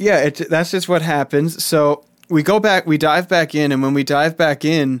 Yeah, that's just what happens. So we go back, we dive back in, and when we dive back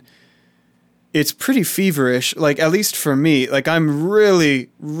in, it's pretty feverish, like at least for me. Like I'm really,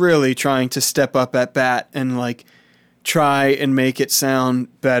 really trying to step up at bat and like try and make it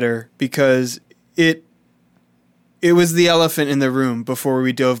sound better, because it was the elephant in the room before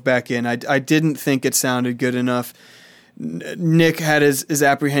we dove back in. I didn't think it sounded good enough. Nick had his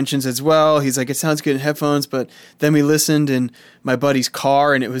apprehensions as well. He's like, it sounds good in headphones, but then we listened in my buddy's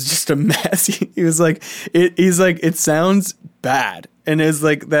car and it was just a mess. He was like, he's like, it sounds bad. And it's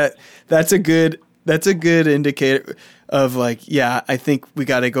like that's a good indicator of like, yeah, I think we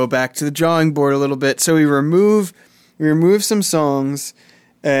got to go back to the drawing board a little bit. So we remove some songs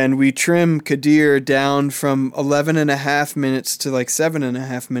and we trim Kadir down from 11.5 minutes to like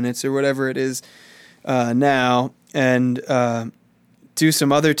 7.5 minutes or whatever it is now, and do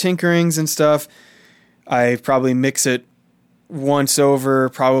some other tinkerings and stuff. I probably mix it once over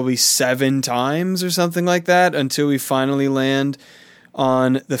probably 7 times or something like that until we finally land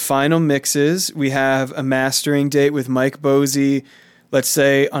on the final mixes. We have a mastering date with Mike Bosey, let's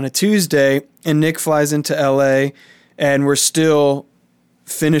say on a Tuesday, and Nick flies into LA, and we're still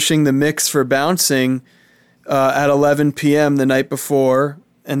finishing the mix for Bouncing at 11 p.m. the night before,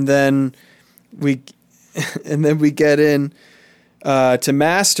 and then we get in to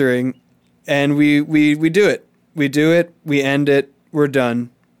mastering, and we do it. We do it. We end it. We're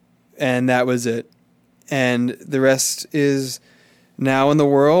done, and that was it. And the rest is now in the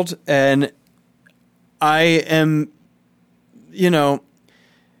world. And I am, you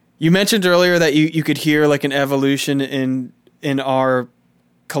mentioned earlier that you could hear like an evolution in our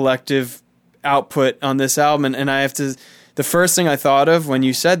collective output on this album, and I have to. The first thing I thought of when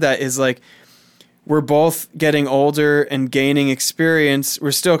you said that is like, we're both getting older and gaining experience.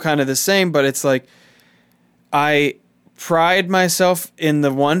 We're still kind of the same, but it's like I pride myself in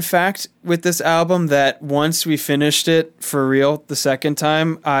the one fact with this album that once we finished it for real the second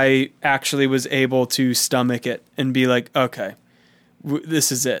time, I actually was able to stomach it and be like, okay,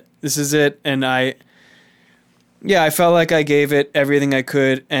 this is it. This is it. And I felt like I gave it everything I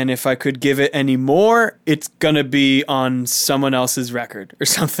could, and if I could give it any more, it's going to be on someone else's record or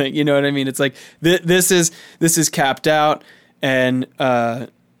something. You know what I mean? It's like this is capped out, and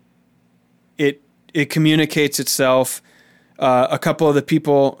it communicates itself. A couple of the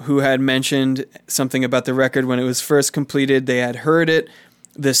people who had mentioned something about the record when it was first completed, they had heard it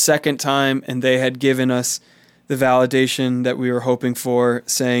the second time, and they had given us the validation that we were hoping for,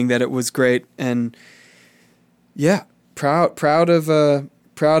 saying that it was great. And yeah, proud of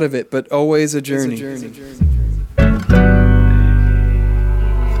it, but always a journey.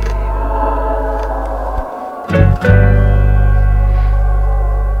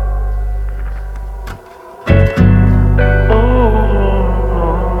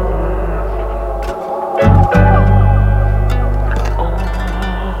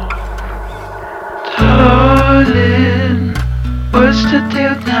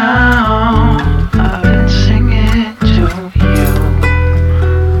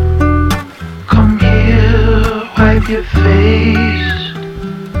 with your face.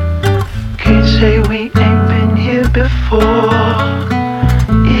 Can't say we ain't been here before.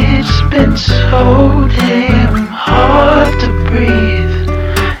 It's been so damn hard to breathe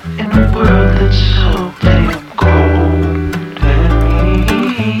in a world that's so damn cold and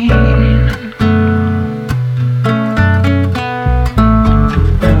mean.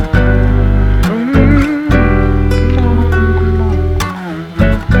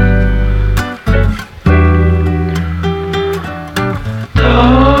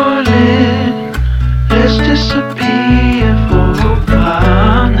 Darling, let's disappear for a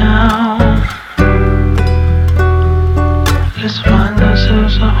while now. Let's find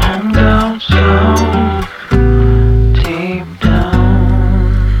ourselves a home down south, deep down.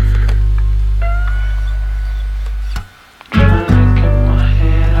 Trying to get my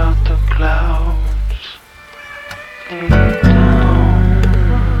head out the clouds, deep down.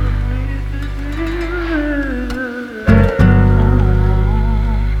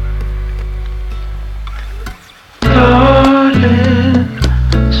 Darling,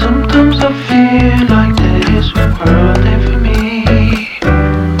 sometimes I feel like this world ain't for me.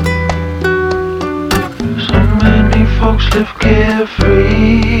 So many folks live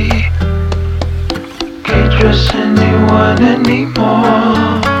carefree. Can't trust anyone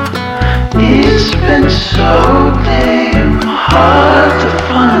anymore. It's been so damn hard to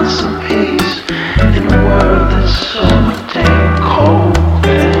find some peace in a world that's so damn cold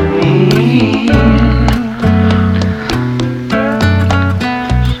and mean.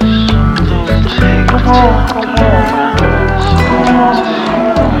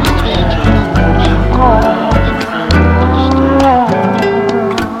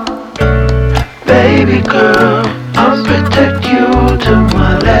 Baby girl, I'll protect you till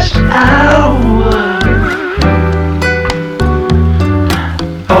my last hour.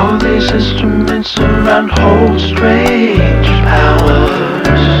 All these instruments around hold strange powers.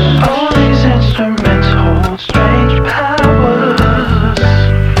 All these instruments hold strange powers.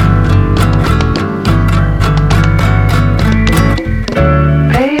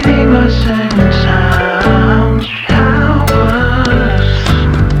 Bathing us in sound showers.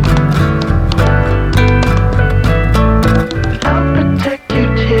 I'll protect you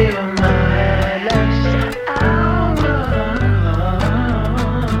till my last hour.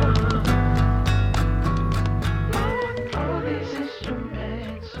 All these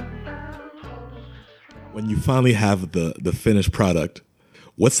instruments around. When you finally have the finished product,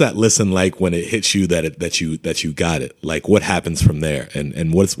 what's that listen like when it hits you that you got it? Like, what happens from there,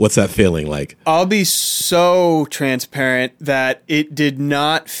 and what's that feeling like? I'll be so transparent that it did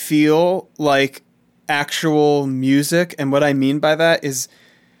not feel like actual music. And what I mean by that is,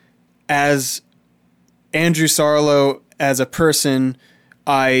 as Andrew Sarlo, as a person,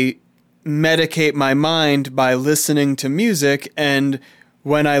 I medicate my mind by listening to music. And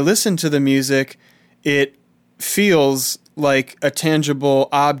when I listen to the music, it feels like a tangible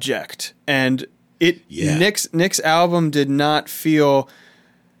object. And Nick's album did not feel...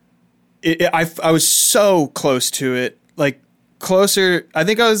 I was so close to it, like closer. I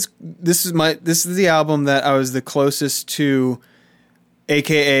think I was. This is the album that I was the closest to,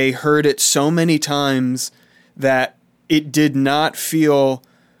 AKA heard it so many times that it did not feel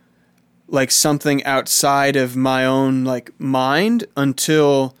like something outside of my own like mind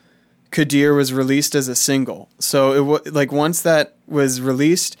until Kadir was released as a single. So it was like once that was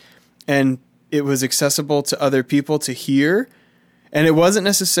released and it was accessible to other people to hear. And it wasn't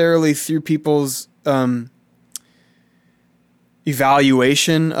necessarily through people's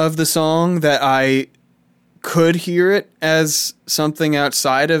evaluation of the song that I could hear it as something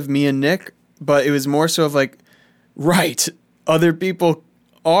outside of me and Nick, but it was more so of like, right, other people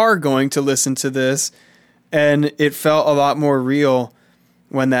are going to listen to this, and it felt a lot more real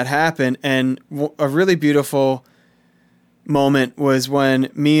when that happened. And a really beautiful moment was when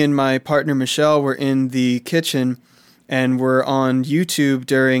me and my partner Michelle were in the kitchen and we're on YouTube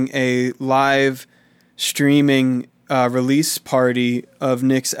during a live streaming release party of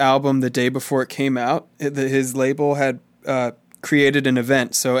Nick's album the day before it came out. His label had created an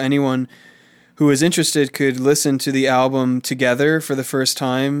event, so anyone who was interested could listen to the album together for the first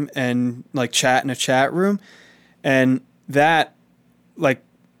time and like chat in a chat room. And that like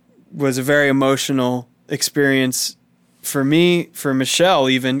was a very emotional experience for me, for Michelle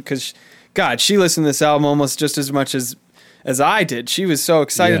even, because God, she listened to this album almost just as much as I did. She was so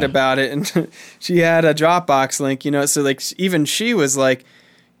excited about it, and she had a Dropbox link, you know, so like even she was like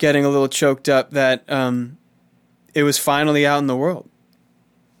getting a little choked up that it was finally out in the world.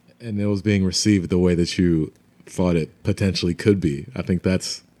 And it was being received the way that you thought it potentially could be. I think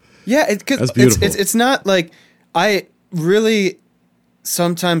that's beautiful. It's not like I really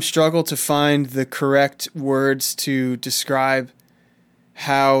sometimes struggle to find the correct words to describe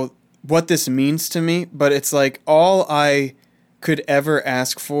what this means to me, but it's like all I could ever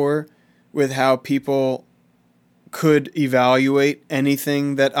ask for with how people could evaluate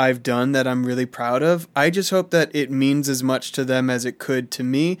anything that I've done that I'm really proud of. I just hope that it means as much to them as it could to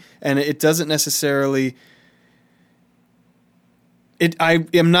me, and it doesn't necessarily. I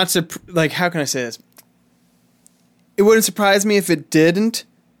am not like, how can I say this? It wouldn't surprise me if it didn't,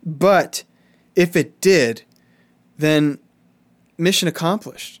 but if it did, then mission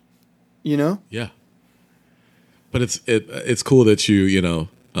accomplished. You know? Yeah. But it's cool that you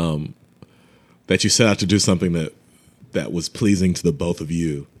that you set out to do something that was pleasing to the both of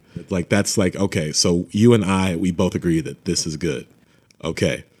you. Like, that's like, okay, so you and we both agree that this is good.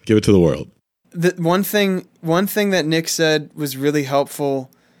 Okay, give it to the world. The one thing that Nick said was really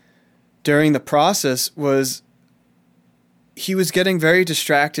helpful during the process was he was getting very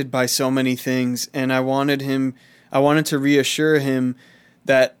distracted by so many things, and I wanted to reassure him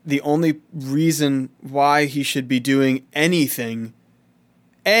that the only reason why he should be doing anything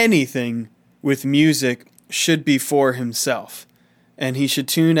with music should be for himself, and he should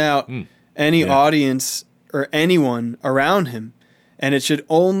tune out any audience or anyone around him, and it should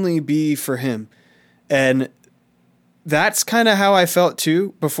only be for him. And that's kind of how I felt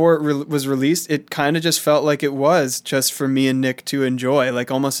too before it was released. It kind of just felt like it was just for me and Nick to enjoy,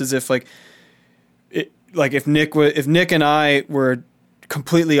 like almost as if if Nick and I were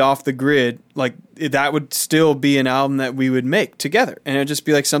completely off the grid, like that would still be an album that we would make together, and it'd just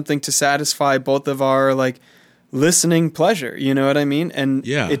be like something to satisfy both of our like listening pleasure, you know what I mean? And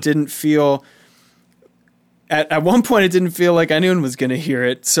it didn't feel at one point it didn't feel like anyone was going to hear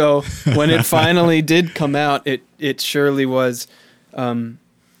it. So when it finally did come out, it surely was it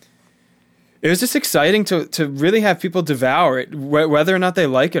was just exciting to really have people devour it, whether or not they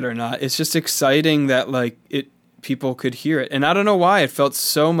like it or not. It's just exciting that like people could hear it. And I don't know why it felt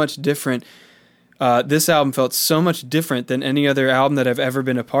so much different. This album felt so much different than any other album that I've ever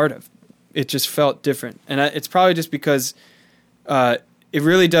been a part of. It just felt different. And it's probably just because it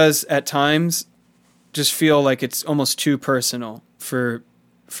really does at times just feel like it's almost too personal for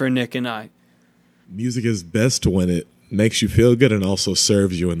Nick and I. Music is best when it makes you feel good and also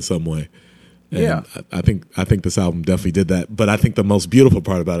serves you in some way. And I think this album definitely did that. But I think the most beautiful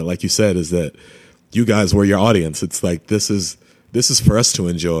part about it, like you said, is that you guys were your audience. It's like this is for us to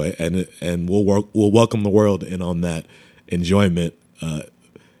enjoy, and we'll welcome the world in on that enjoyment.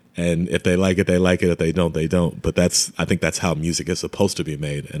 And if they like it, they like it. If they don't, they don't. But I think that's how music is supposed to be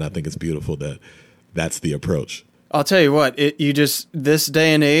made, and I think it's beautiful that that's the approach. I'll tell you what, this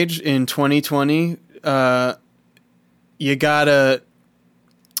day and age in 2020, you gotta.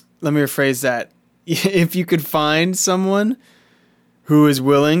 Let me rephrase that. If you could find someone who is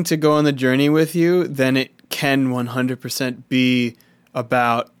willing to go on the journey with you, then it can 100% be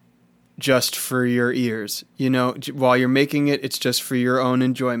about just for your ears. You know, while you're making it, it's just for your own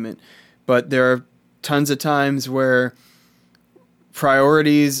enjoyment. But there are tons of times where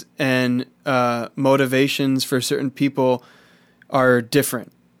priorities and motivations for certain people are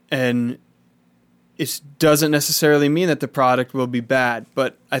different. And it doesn't necessarily mean that the product will be bad.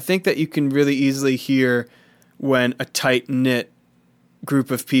 But I think that you can really easily hear when a tight-knit group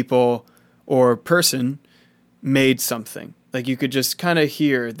of people or person made something. Like you could just kind of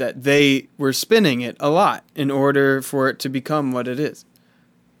hear that they were spinning it a lot in order for it to become what it is.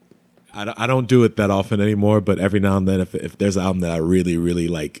 I don't do it that often anymore, but every now and then if there's an album that I really, really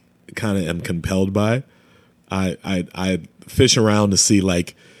like, kind of am compelled by, I fish around to see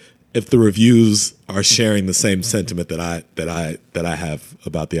like if the reviews are sharing the same sentiment that I have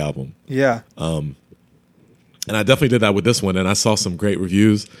about the album. Yeah. And I definitely did that with this one, and I saw some great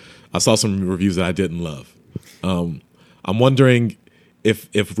reviews. I saw some reviews that I didn't love. I'm wondering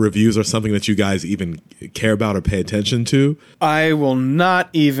if reviews are something that you guys even care about or pay attention to. I will not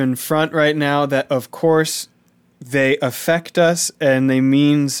even front right now that, of course, they affect us and they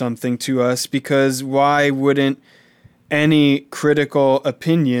mean something to us, because why wouldn't any critical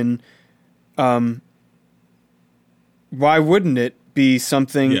opinion, why wouldn't it be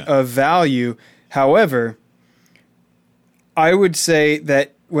something of value? However, I would say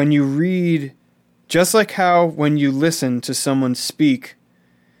that when you read, just like how when you listen to someone speak,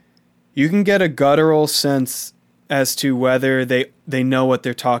 you can get a guttural sense as to whether they know what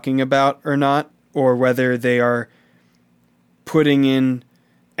they're talking about or not, or whether they are putting in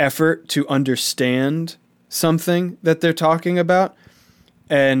effort to understand something that they're talking about.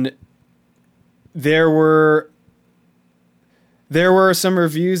 And there were some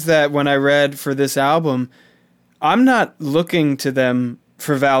reviews that when I read for this album, I'm not looking to them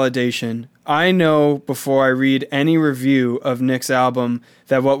for validation. I know before I read any review of Nick's album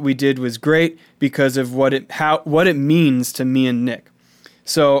that what we did was great because of what it means to me and Nick.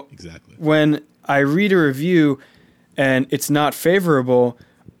 So exactly. When I read a review and it's not favorable,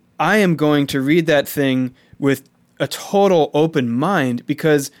 I am going to read that thing with a total open mind,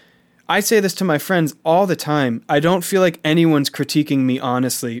 because I say this to my friends all the time. I don't feel like anyone's critiquing me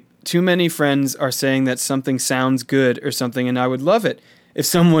honestly. Too many friends are saying that something sounds good or something, and I would love it if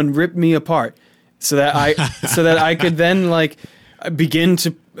someone ripped me apart so that I could then like begin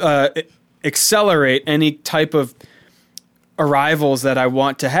to accelerate any type of arrivals that I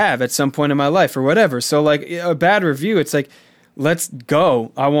want to have at some point in my life or whatever. So like a bad review, it's like, let's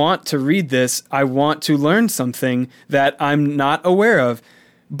go. I want to read this. I want to learn something that I'm not aware of.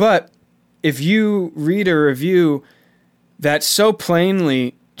 But if you read a review that so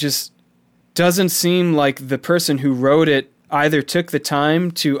plainly just doesn't seem like the person who wrote it either took the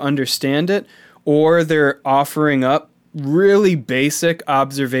time to understand it, or they're offering up really basic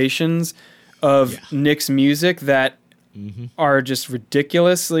observations of Nick's music that are just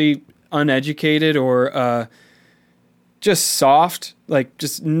ridiculously uneducated or just soft, like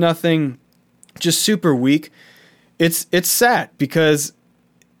just nothing, just super weak. It's sad, because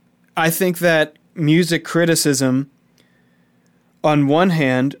I think that music criticism, on one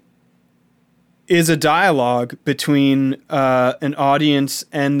hand, is a dialogue between an audience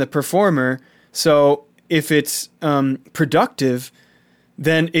and the performer. So if it's productive,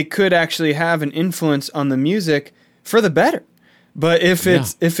 then it could actually have an influence on the music for the better. But if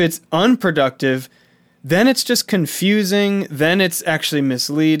it's unproductive, then it's just confusing. Then it's actually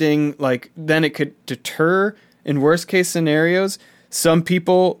misleading. Like, then it could deter, in worst case scenarios, some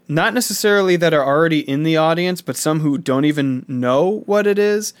people, not necessarily that are already in the audience, but some who don't even know what it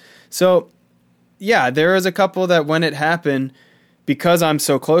is. So yeah, there is a couple that when it happened, because I'm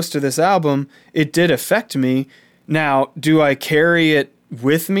so close to this album, it did affect me. Now, do I carry it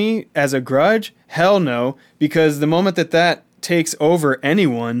with me as a grudge? Hell no, because the moment that takes over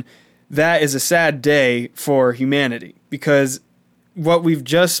anyone, that is a sad day for humanity. Because what we've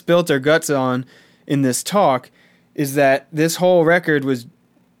just spilt our guts on in this talk is that this whole record was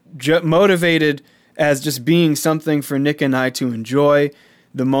motivated as just being something for Nick and I to enjoy.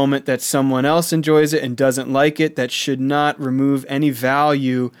 The moment that someone else enjoys it and doesn't like it, that should not remove any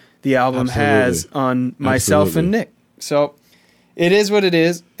value the album has on myself and Nick. So it is what it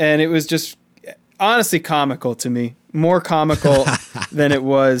is, and it was just honestly comical to me. More comical than it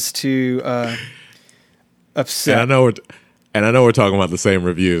was to upset. And I know we're talking about the same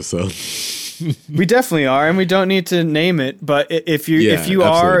review, so we definitely are, and we don't need to name it. But if you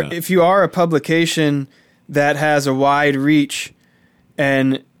are a publication that has a wide reach,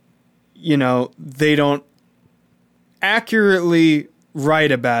 and you know they don't accurately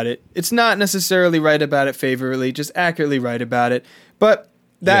write about it, it's not necessarily write about it favorably, just accurately write about it. But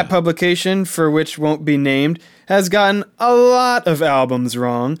that publication, for which won't be named, has gotten a lot of albums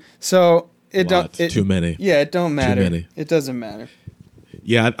wrong. So too many. Yeah, it don't matter. Too many. It doesn't matter.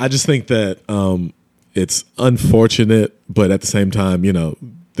 Yeah, I just think that it's unfortunate, but at the same time, you know,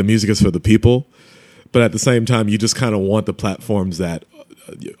 the music is for the people. But at the same time, you just kind of want the platforms that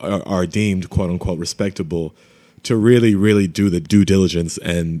are deemed "quote unquote" respectable to really, really do the due diligence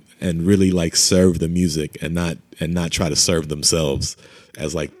and really like serve the music and not try to serve themselves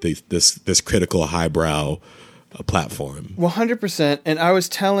as like this critical highbrow platform. 100%. And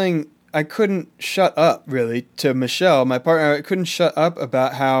I couldn't shut up really to Michelle, my partner. I couldn't shut up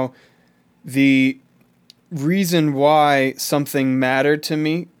about how the reason why something mattered to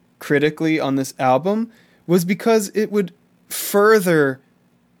me critically on this album was because it would further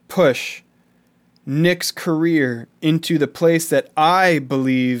push Nick's career into the place that I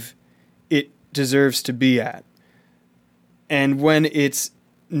believe it deserves to be at. And when it's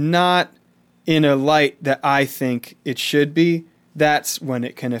not in a light that I think it should be, that's when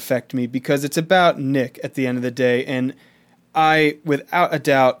it can affect me, because it's about Nick at the end of the day. And I, without a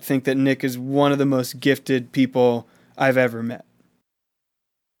doubt, think that Nick is one of the most gifted people I've ever met.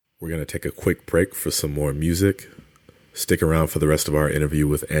 We're going to take a quick break for some more music. Stick around for the rest of our interview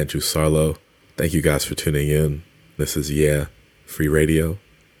with Andrew Sarlo. Thank you guys for tuning in. This is Yeah Free Radio.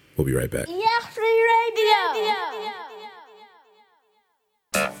 We'll be right back. Yeah, Free Radio.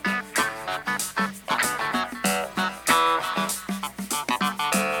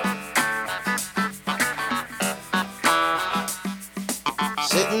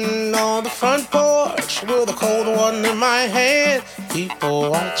 Sitting on the front porch with a cold one in my hand, people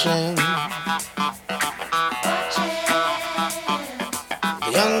watching.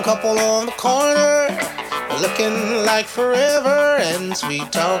 The young couple on the corner looking like forever and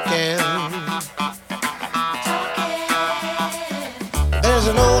sweet talking. There's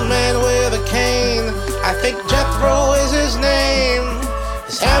an old man with a cane, I think Jethro is his name.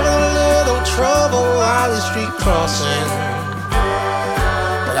 He's having a little trouble while he's street crossing.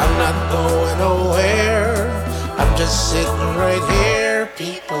 But I'm not going nowhere, I'm just sitting right here,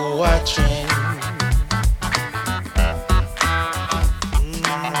 people watching.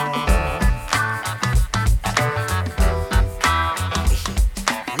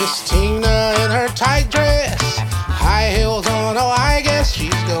 Miss Tina in her tight dress, high heels on, oh I guess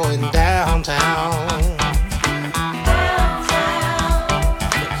she's going downtown.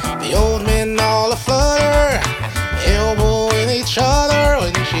 The old men all aflutter, elbowing each other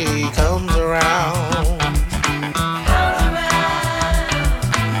when she comes around.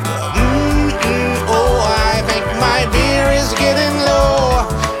 Oh, I think my beer is getting low.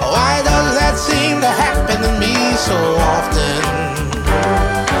 Why does that seem to happen to me so often?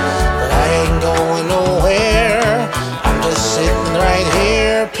 Going nowhere, I'm just sitting right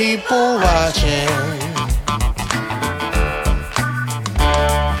here, people watching.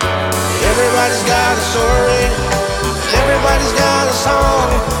 Everybody's got a story, everybody's got a song.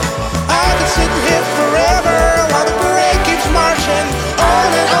 I could sit here forever while the parade keeps marching on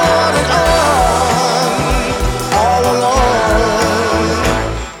and on and on, all alone,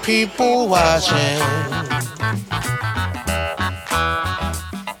 people watching.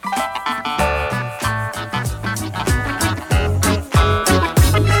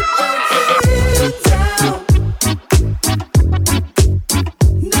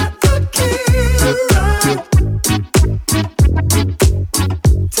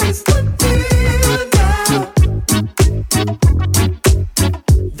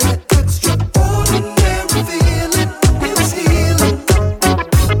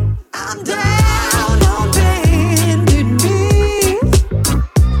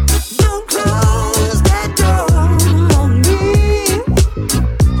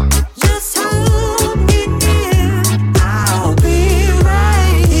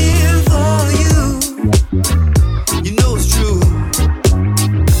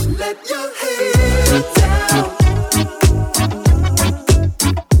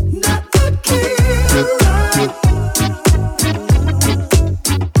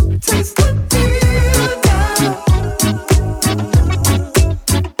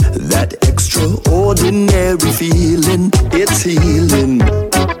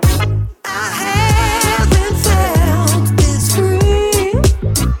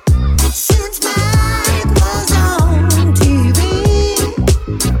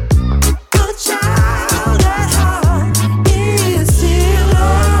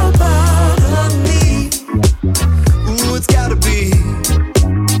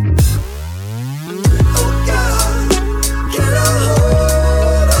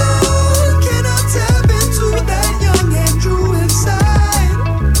 Can I tap into that?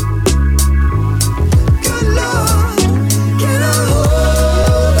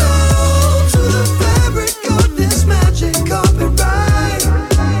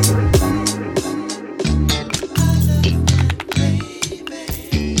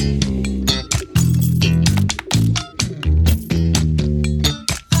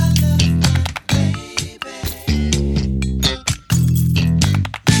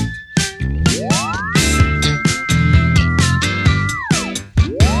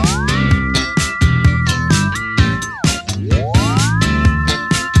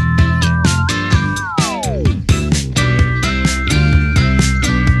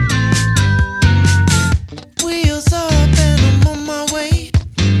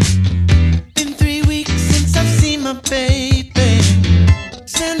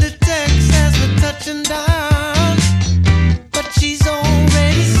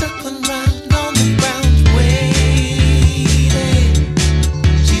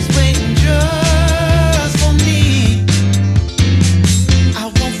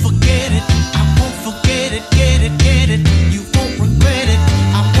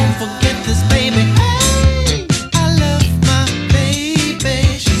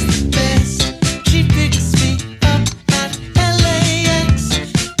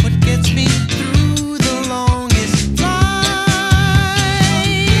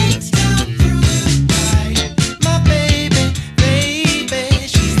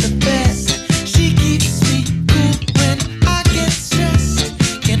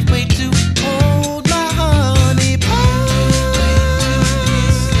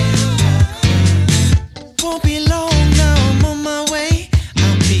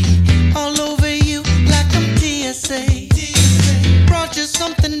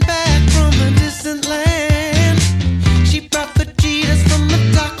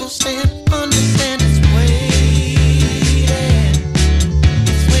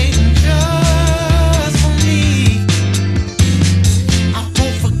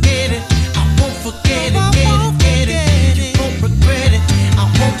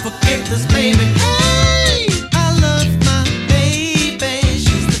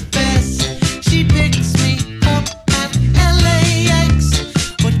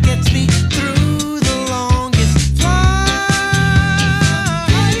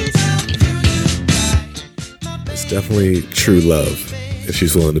 definitely true love if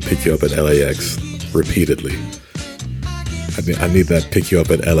she's willing to pick you up at LAX repeatedly. I need that pick you up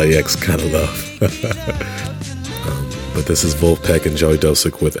at LAX kind of love. But this is Wolfpack and Joey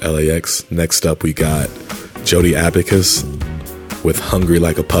Dosick with LAX. Next up, we got Jody Abacus with Hungry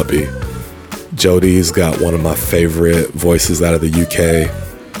Like a Puppy. Jody's got one of my favorite voices out of the UK.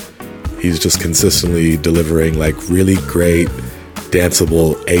 He's just consistently delivering like really great,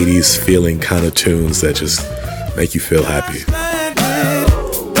 danceable 80s feeling kind of tunes that just make you feel happy.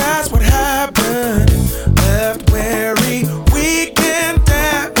 That's what happened. Left weary, weak and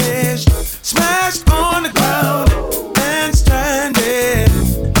damaged. Smashed on the ground and stranded.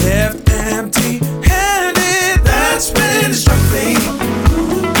 Left empty-handed. That's when it struck me.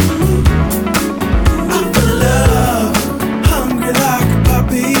 I feel love, hungry like a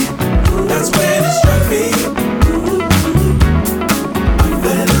puppy. That's when it struck me. I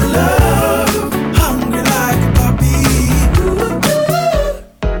fell in love, hungry like a puppy.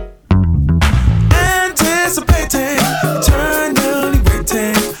 Anticipating, eternally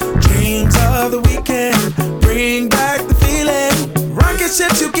waiting. Dreams of the weekend, bring back the feeling. Rocket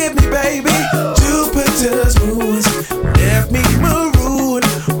ships you give me, baby. Jupiter's moons left me marooned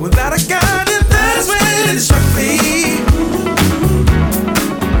without a guide, and that's when it struck me.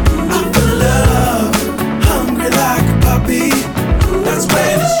 I feel love, hungry like a puppy. That's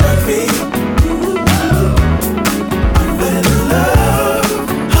when it struck me. I fell in love,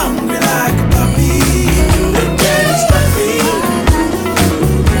 hungry like a puppy. And then it struck me.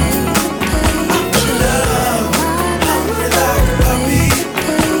 I feel love, hungry like a puppy.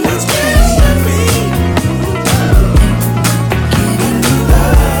 That's when it struck me.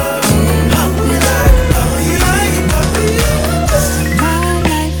 Love, hungry like a puppy, like a puppy. My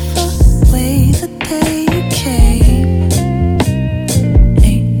life away the day you came.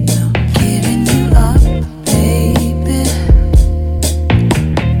 Ain't no giving you up, baby.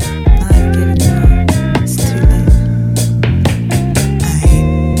 Not giving you up, it's too late. I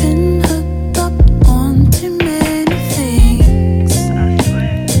ain't been hooked up on too many things. I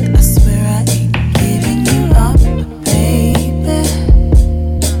swear I ain't giving you up, baby.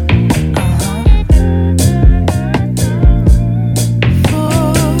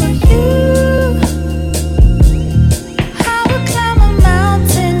 For you, I would climb a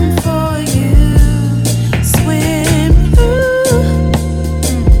mountain for you, swim through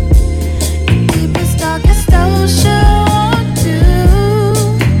the deepest, darkest ocean too,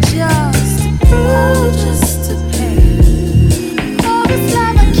 just to prove all this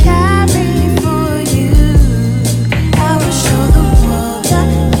love I carry for you. I will show the world that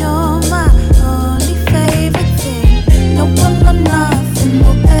you're my only favorite thing. No one or nothing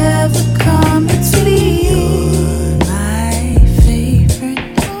will ever come between. You're my favorite.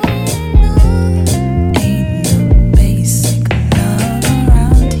 Ain't no basic love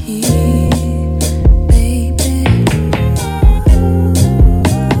around here, baby.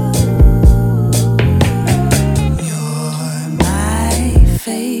 You're my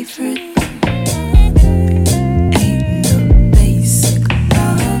favorite. Ain't no basic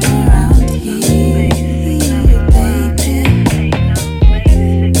love around here,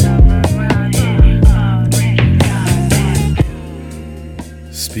 baby.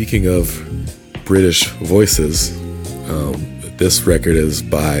 Speaking of British voices, this record is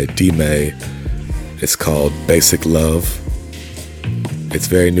by D-May. It's called Basic Love. It's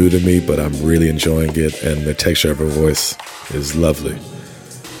very new to me, but I'm really enjoying it, and the texture of her voice is lovely.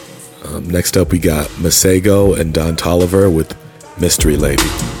 Next up, we got Masego and Don Toliver with Mystery Lady.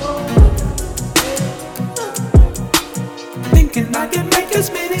 Thinking I can make as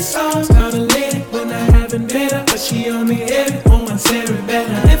many songs. Got a lady when I haven't been her, but she only hit it on my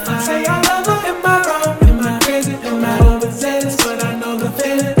cerebellum. If I say I love her, am I wrong? Am I crazy? Am I overzealous? But I know the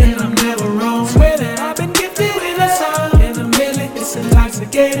feeling, and I'm never wrong. Swear that I've been gifted with a song, and a million, it's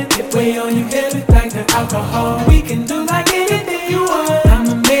intoxicating. If we on you heavy like the alcohol, we can do like anything you want. I'm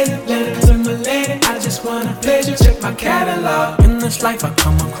amazing, let it to my lady. I just wanna pleasure, check my catalog. In this life, I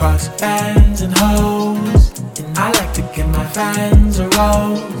come across fans and hoes, and I like to give my fans a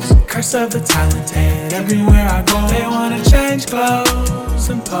rose. Curse of the talented, everywhere I go, they wanna change clothes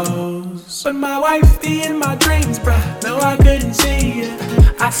and pose. But my wife be in my dreams, bruh. No, I couldn't see it.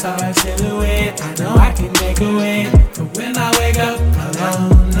 I saw her silhouette. I know I can make a way, but when I wake up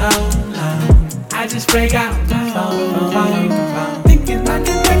alone, I just break out my phone. Thinking I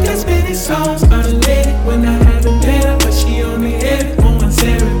can make as many songs. Got a lady when I haven't been her, but she only hit it on my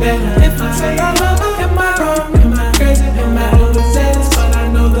cerebellum. If I say I love her, am I wrong? Am I crazy? Am I overzealous? But I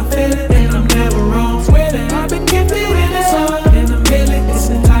know the feeling, and I'm never wrong. Swear that I've been gifted with a song, and a million, it's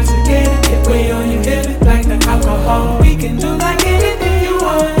intoxicating. If we on you heavy like the alcohol.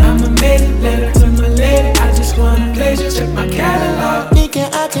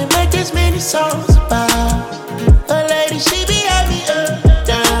 these songs about. A lady, she be happy up,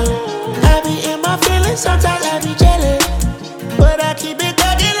 down. I be in my feelings, sometimes I be jealous. But I keep it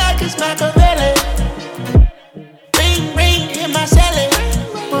thugging like it's Machiavelli. Ring, ring, hit my celly.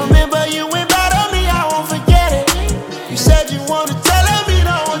 Remember you went bad on me, I won't forget it. You said you wanna tell her, me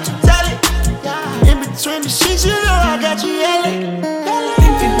don't want you tell it. In between the sheets, you know I got you yelling.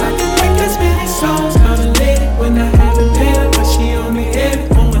 Thinking like a record, spinning songs, kinda late when I haven't paid her, but she only hit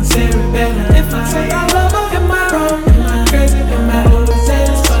it on one Sarah better. If I say I love her, am I wrong? Am I crazy? Am I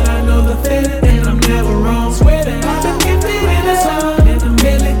overzealous? But I know the feeling, and I'm never wrong. Swear that I've been gifted in a song in a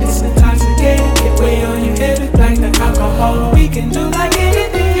million. It's intoxicating, get way on your head, it's like the alcohol. We can do like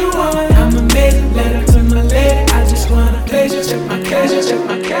anything you want. I'm amazing, letter to my lady. I just want a pleasure, check my cash, check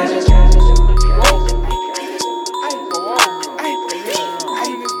my cash.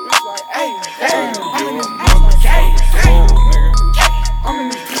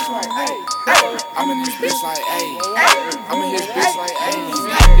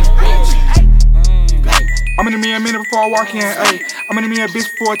 I'm gonna me a minute before I walk in, ayy. I'm gonna me a bitch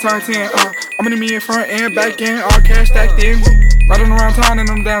before I turn 10, I'm gonna me in front and back in, all cash stacked in. Riding around town and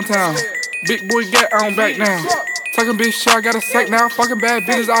I'm downtown. Big boy get on back now. Talking bitch shit, I got a sack now. Fucking bad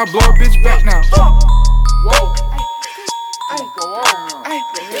bitches, I'll blow a bitch back now. Whoa.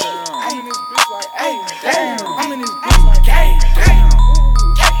 I'm in this bitch like, ayy, damn. I'm in this bitch like, ayy,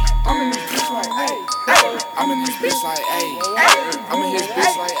 I'm in this bitch like, ayy. I'm in this bitch like, ayy. I'm in his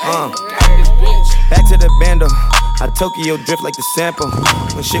bitch like, ayy. Back to the bando. I Tokyo drift like the sample.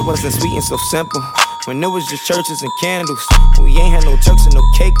 When shit wasn't sweet and so simple. When it was just churches and candles. We ain't had no Turks and no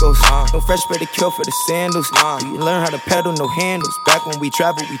Caicos. No fresh pedicure for the sandals. We learn how to pedal, no handles. Back when we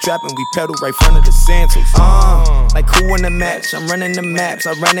travel, we trap and we pedal right front of the Santos. Like who in the match? I'm running the maps.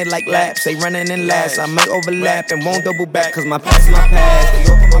 I run it like laps. They running in last. I might overlap and won't double back. Cause my past is my past.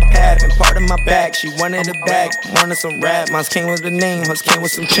 They open my path and part of my back. She wanted it back. Wanted some rap. Mine came with the name. Hers came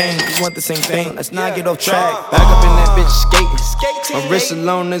with some change. We want the same thing. Let's not get off track. Back up in that bitch skating. My wrist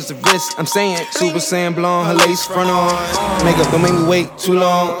alone is the wrist. I'm saying Super Saiyan blonde. Her lace front on. Makeup don't make me wait too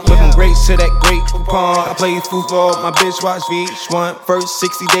long. Whip from grapes to that great coupon. I play football. My bitch watch VH1. First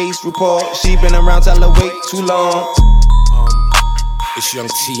 60 days report. She been around till I wait too long. It's Young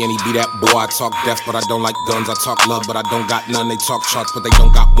T and he be that boy. I talk death, but I don't like guns. I talk love, but I don't got none. They talk charts, but they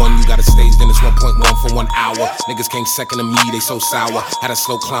don't got one. You got a stage, then it's 1.1 for 1 hour. Niggas came second to me, they so sour. Had a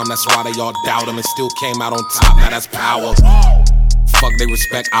slow climb, that's why they all doubt him. And still came out on top, now that's power. Fuck they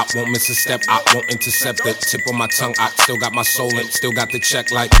respect, I won't miss a step, I won't intercept the tip of my tongue. I still got my soul in, still got the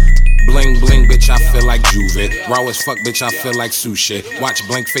check like bling bling, bitch, I feel like Juve. Raw as fuck, bitch, I feel like sushi. Watch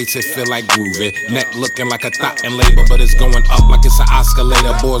blank face, it feel like groovy. Neck looking like a thought in labor, but it's going up like it's an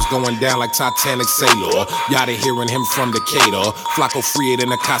escalator. Boys going down like Titanic sailor. Y'all they hearing him from Decatur. Flacco free it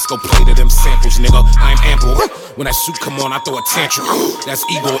in a Costco plate of them samples, nigga. I'm ample. When that suit come on, I throw a tantrum. That's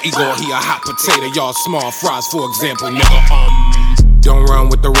Igor, he a hot potato. Y'all small fries, for example, nigga. Don't run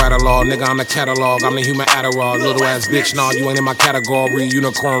with the rattle-all, nigga, I'm the catalog. I'm the human Adderall, little ass bitch, nah, you ain't in my category.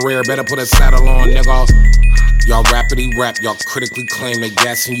 Unicorn rare, better put a saddle on, nigga. Y'all rappity rap, y'all critically claim they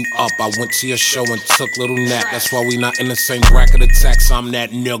gassing you up. I went to your show and took little nap. That's why we not in the same bracket of tax, I'm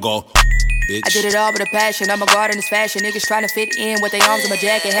that nigga. Bitch. I did it all with a passion, I'm a guard in this fashion. Niggas trying to fit in with their arms in my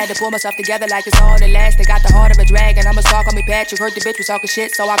jacket. Had to pull myself together like it's all elastic. Got the heart of a dragon, I'm a stalk on me Patrick. Heard the bitch was talking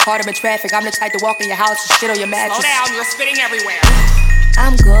shit, so I caught him in traffic. I'm the type to walk in your house and shit on your mattress. Slow down, you're spitting everywhere.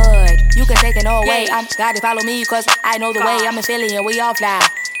 I'm good, you can take it all away. I'm gotta follow me cause I know the way. I'm in Philly and we all fly.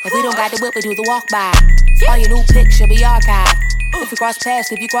 If we don't got the whip, we do the walk by. All your new pics should be archived. If we cross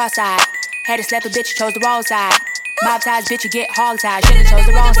paths, if you cross-eyed. Had to slap a bitch, you chose the wrong side. Mob ties, bitch, you get hog-tied. Should've chose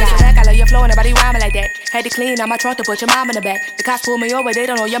the wrong side. Back, I love your flow, nobody rhyming like that. Had to clean out my trunk to put your mom in the back. The cops pull me over, they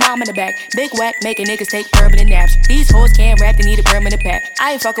don't know your mom in the back. Big whack, making niggas take permanent naps. These hoes can't rap, they need a permanent pack.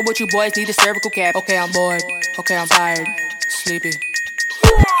 I ain't fucking with you boys, need a cervical cap. Okay, I'm bored. Okay, I'm tired. Sleepy.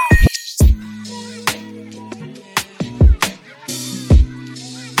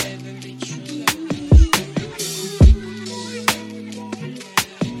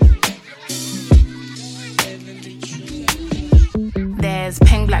 There's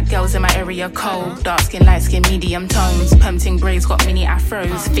pink black girls in my area cold. Dark skin, light skin, medium tones. Permting braids got mini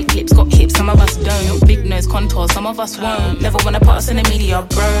afros. Thick lips got hips, some of us don't. Big nose contour, some of us won't. Never wanna put us in the media,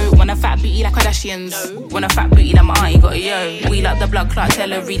 bro. Want a fat booty like Kardashians. Want a fat booty like my auntie got a yo. Wheel up the blood clot, tell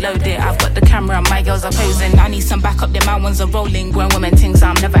her reload it. I've got the camera, my girls are posing. I need some backup, then my ones are rolling. Grown women things,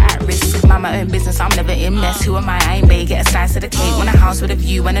 I'm never at risk. Mind my own business, I'm never in mess. Who am I ain't bae, get a slice of the cake. Want a house with a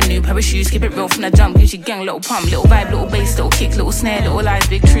view and a new pair of shoes. Keep it real from the jump, Gucci gang, little pump. Little vibe, little bass, little kick, little snare. Little lies,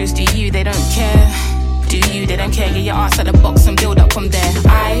 big truths, do you, they don't care. Do you, they don't care, get your ass at the box and build up from there.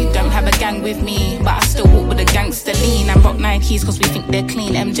 I don't have a gang with me, but I still walk with a gangster lean. And rock Nikes cause we think they're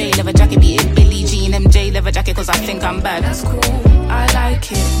clean. MJ leather jacket beating Billie Jean. MJ leather jacket cause I think I'm bad. That's cool, I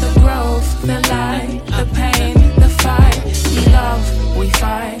like it. The growth, the light, the pain, the fight. We love, we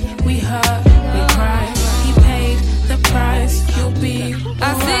fight, we hurt, we cry. He paid the price, you'll be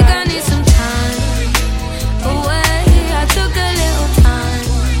I think I need some time away. I took a little time.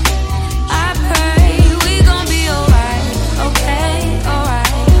 I pray we gon' be alright. Okay,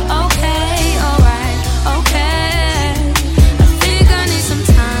 alright, okay, alright, okay. I think I need some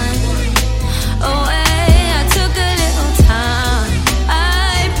time away. I took a little time.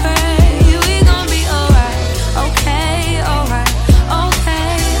 I pray we gon' be alright. Okay, alright,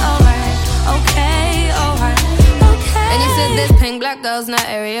 okay, alright, okay, alright, okay. And you said there's pink black girls, not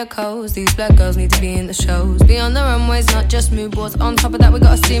area codes. These black girls need to be in the shows. Be on the runways, not just mood boards. On top of that, we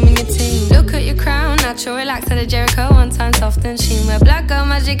got a steam in your team. Look at your crown, natural, relax at a Jericho. One time soft and sheen. Where black girl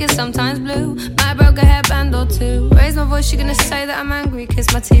magic is sometimes blue. Might broke a hairband or two. Raise my voice, you're gonna say that I'm angry.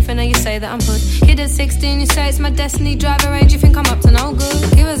 Kiss my teeth, and now you say that I'm hood. Kid at 16, you say it's my destiny. Driving range, you think I'm up to no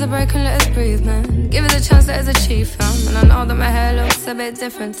good. Give us a break and let us breathe, man. Give us a chance, let us achieve, fam. And I know that my hair looks a bit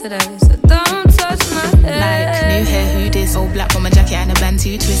different today, so don't touch my hair. Like new hair, who this? Old black bomber jacket and a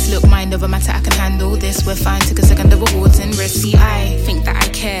bantu twist. Look, mind over matter, I can handle this. We're fine, took a second of awards and risk. See, I think that I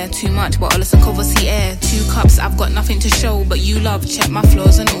care too much, but all of some cover see air. 2 cups, I've got nothing to show, but you love, check my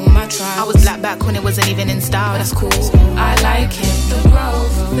flaws and all my trials. I was black back when it wasn't even in style, that's cool. I like it, the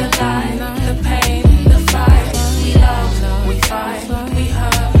growth, the light, the pain, the fight. We love, we fight, we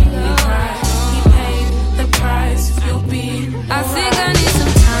hurt, we cry. He paid the price, you'll be I think I need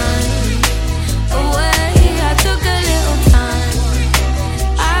some time away. I took a little time.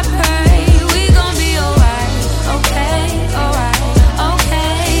 I pray we gon' be alright. Okay, alright,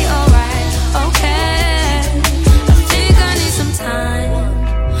 okay, alright, okay. I think I need some time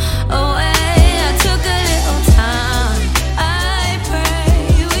away. I took a little time. I pray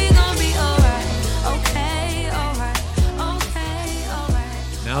we gon' be alright. Okay, alright, okay,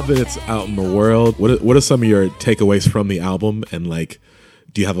 alright. Now that it's out in the world, what are some of your takeaways from the album? And like,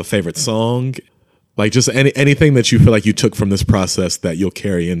 do you have a favorite song? Like just anything that you feel like you took from this process that you'll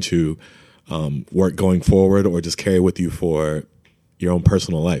carry into work going forward, or just carry with you for your own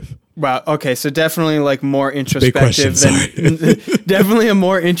personal life? Wow. Okay. So definitely like more Big question, introspective definitely a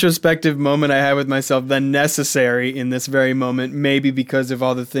more introspective moment I had with myself than necessary in this very moment, maybe because of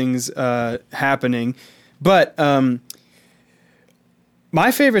all the things happening. But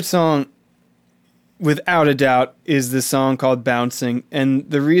my favorite song, without a doubt, is the song called Bouncing. And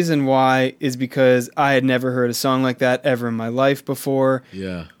the reason why is because I had never heard a song like that ever in my life before.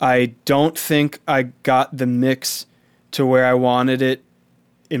 Yeah. I don't think I got the mix to where I wanted it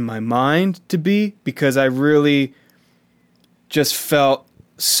in my mind to be, because I really just felt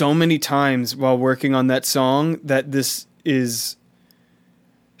so many times while working on that song that this is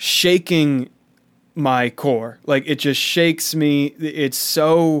shaking my core. Like, it just shakes me. It's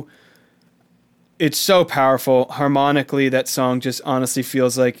so powerful. Harmonically, that song just honestly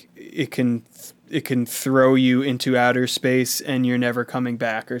feels like it can throw you into outer space and you're never coming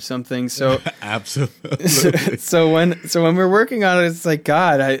back or something. So absolutely. So when we're working on it, it's like,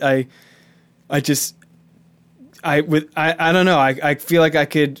 God, I don't know. I feel like I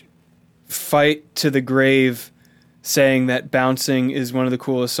could fight to the grave saying that Bouncing is one of the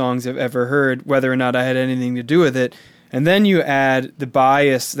coolest songs I've ever heard, whether or not I had anything to do with it. And then you add the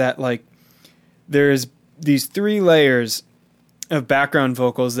bias that, like, there's these 3 layers of background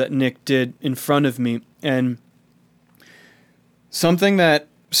vocals that Nick did in front of me. And something that,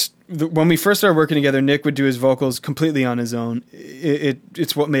 when we first started working together, Nick would do his vocals completely on his own.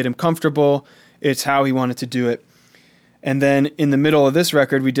 It's what made him comfortable. It's how he wanted to do it. And then in the middle of this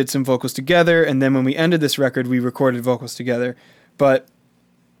record, we did some vocals together. And then when we ended this record, we recorded vocals together. But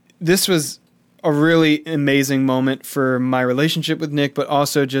this was a really amazing moment for my relationship with Nick, but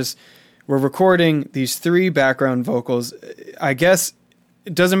also just, we're recording these 3 background vocals. I guess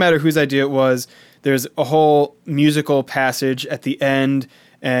it doesn't matter whose idea it was. There's a whole musical passage at the end,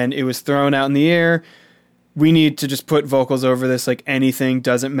 and it was thrown out in the air. We need to just put vocals over this, like anything,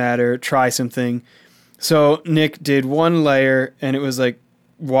 doesn't matter, try something. So Nick did 1 layer, and it was like,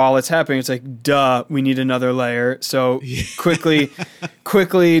 while it's happening, it's like, duh, we need another layer. So quickly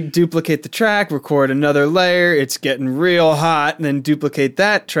duplicate the track, record another layer. It's getting real hot, and then duplicate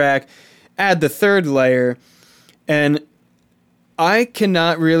that track, add the 3rd layer. And I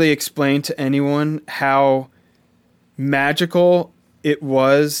cannot really explain to anyone how magical it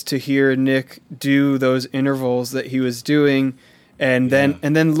was to hear Nick do those intervals that he was doing. And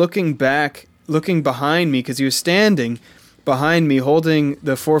then looking behind me, because he was standing behind me holding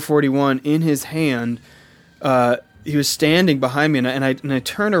the 441 in his hand. He was standing behind me, and I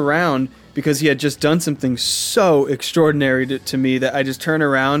turn around because he had just done something so extraordinary to me that I just turn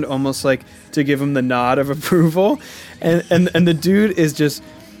around almost like to give him the nod of approval. And the dude is just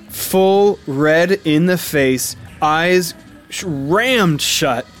full red in the face, eyes rammed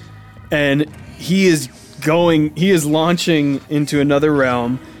shut, and he is launching into another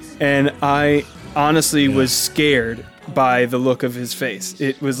realm, and I honestly was scared by the look of his face.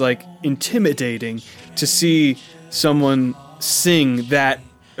 It was like intimidating to see someone sing that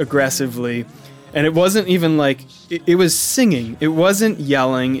aggressively, and it wasn't even like it was singing. It wasn't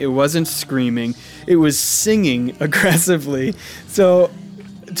yelling, it wasn't screaming, it was singing aggressively. So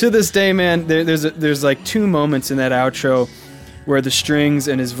to this day, man, there's like two moments in that outro where the strings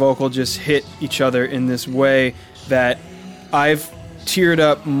and his vocal just hit each other in this way that I've teared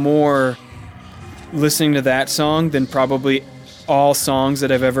up more listening to that song than probably all songs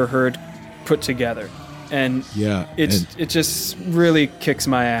that I've ever heard put together. And it just really kicks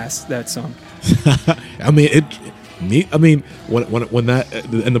my ass, that song. I mean, when that,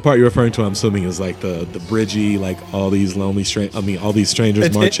 and the part you're referring to, I'm assuming, is like the bridgy, like all these all these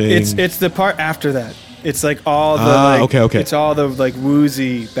strangers marching. It's the part after that. It's like all the okay. It's all the like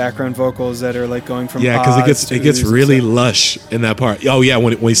woozy background vocals that are like going from because it gets really lush in that part. Oh yeah,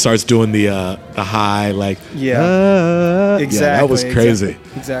 when he starts doing the high like exactly. Yeah, that was crazy.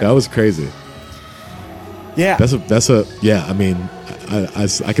 Exactly. That was crazy. Yeah, that's a yeah. I mean,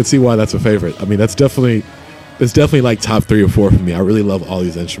 I can see why that's a favorite. I mean, it's definitely like top 3 or 4 for me. I really love all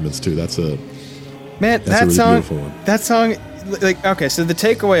these instruments too. That's a really song. Beautiful one. That song, like, okay. So the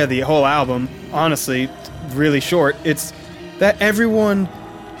takeaway of the whole album, honestly, really short. It's that everyone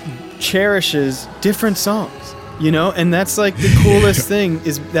cherishes different songs, you know, and that's like the coolest thing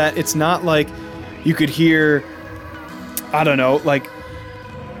is that it's not like you could hear, I don't know, like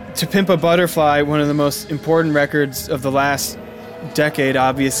To Pimp a Butterfly, one of the most important records of the last decade,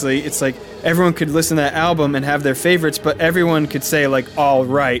 obviously. It's like everyone could listen to that album and have their favorites, but everyone could say like All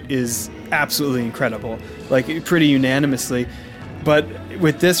Right is absolutely incredible, like pretty unanimously. But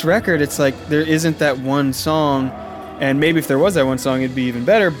with this record, it's like there isn't that one song, and maybe if there was that one song, it'd be even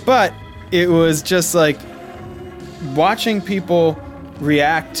better. But it was just like watching people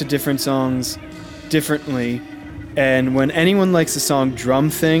react to different songs differently. And when anyone likes the song Drum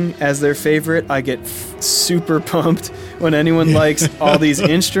Thing as their favorite, I get super pumped. When anyone likes all these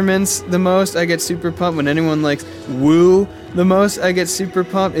instruments the most, I get super pumped. When anyone likes Woo the most, I get super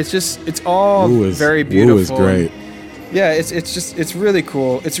pumped. It's all very beautiful. Woo is great. Yeah, it's really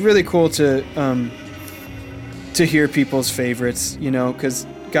cool. It's really cool to hear people's favorites, you know, because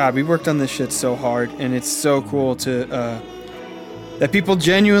God, we worked on this shit so hard, and it's so cool to that people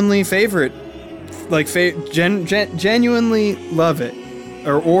genuinely favorite, like genuinely love it,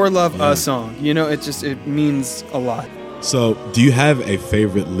 or love a song. You know, it means a lot. So, do you have a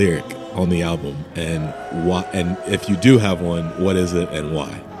favorite lyric on the album, and why? And if you do have one, what is it and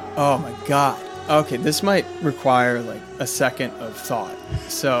why? Oh my God. Okay, this might require like a second of thought.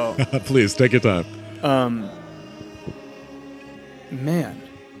 So please take your time. Man.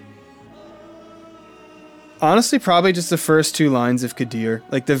 Honestly, probably just the first 2 lines of Qadir.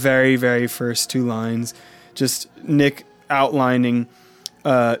 Like the very, very first 2 lines. Just Nick outlining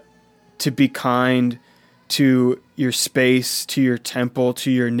to be kind to your space, to your temple, to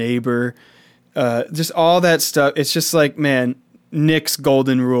your neighbor. Just all that stuff. It's just like, man, Nick's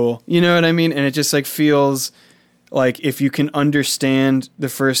golden rule. You know what I mean? And it just like feels like if you can understand the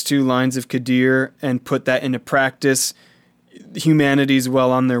first 2 lines of Qadir and put that into practice, humanity's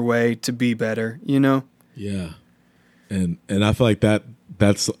well on their way to be better, you know? Yeah. And I feel like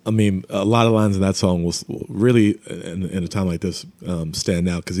that's, I mean, a lot of lines in that song will really, in a time like this, stand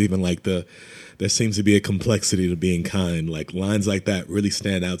out. Because even like there seems to be a complexity to being kind. Like lines like that really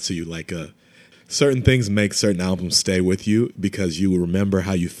stand out to you. Like certain things make certain albums stay with you because you remember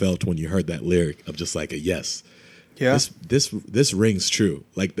how you felt when you heard that lyric of just like a yes. Yeah. This rings true.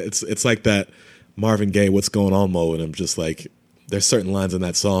 Like it's like that Marvin Gaye "What's Going On" mode, and I'm just like, there's certain lines in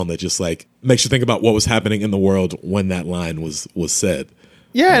that song that just like makes you think about what was happening in the world when that line was said.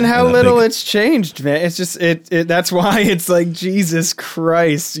 Yeah, and how little it's changed, man. It's just that's why it's like, Jesus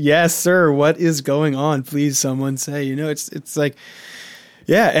Christ, yes, sir. What is going on? Please, someone say. You know, it's like,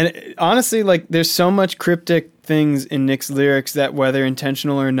 yeah, and honestly, like, there's so much cryptic things in Nick's lyrics that, whether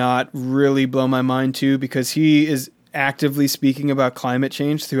intentional or not, really blow my mind too, because he is actively speaking about climate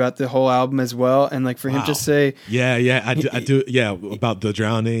change throughout the whole album as well. And like for him to say, I do, about the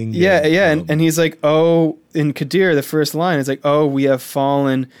drowning. And he's like, oh, in Kadir, the first line is like, oh, we have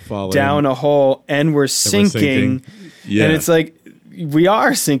fallen down a hole and we're sinking. Yeah. And it's like, we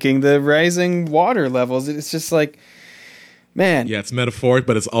are sinking, the rising water levels. It's just like, man. Yeah, it's metaphoric,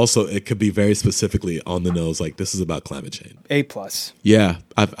 but it could be very specifically on the nose. Like, this is about climate change. A+. Yeah,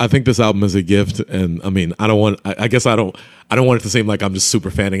 I think this album is a gift, and I mean, I don't want it to seem like I'm just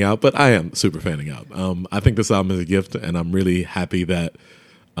super fanning out, but I am super fanning out. I think this album is a gift, and I'm really happy that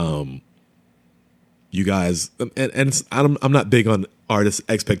you guys, and I'm not big on artists'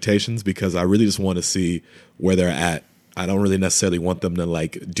 expectations because I really just want to see where they're at. I don't really necessarily want them to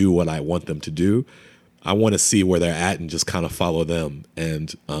like do what I want them to do. I want to see where they're at and just kind of follow them.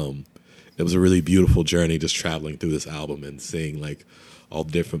 And it was a really beautiful journey just traveling through this album and seeing like all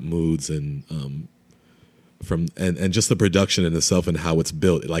the different moods and just the production in itself and how it's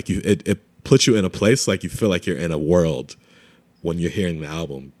built. Like it puts you in a place like you feel like you're in a world when you're hearing the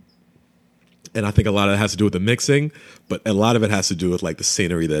album. And I think a lot of it has to do with the mixing, but a lot of it has to do with like the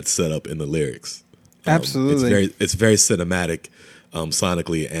scenery that's set up in the lyrics. Absolutely. It's very cinematic.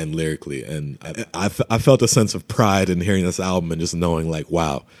 Sonically and lyrically, and I felt a sense of pride in hearing this album and just knowing like,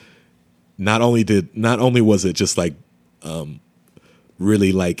 wow, not only was it just like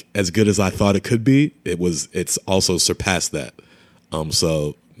really like as good as I thought it could be, it's also surpassed that.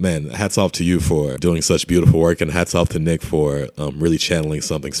 So man, hats off to you for doing such beautiful work, and hats off to Nick for really channeling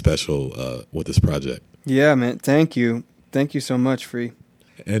something special with this project. Yeah, man, thank you so much, Free.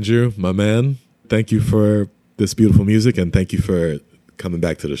 Andrew, my man, thank you for this beautiful music, and thank you for coming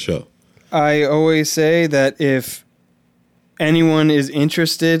back to the show. I always say that if anyone is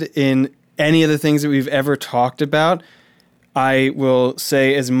interested in any of the things that we've ever talked about, I will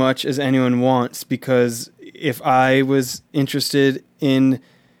say as much as anyone wants, because if I was interested in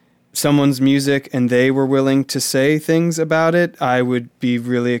someone's music and they were willing to say things about it, I would be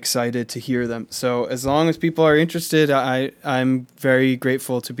really excited to hear them. So as long as people are interested, I'm very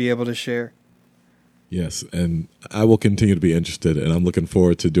grateful to be able to share. Yes, and I will continue to be interested, and I'm looking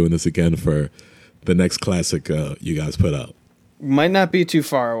forward to doing this again for the next classic you guys put out. Might not be too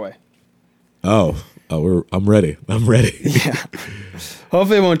far away. I'm ready. Yeah.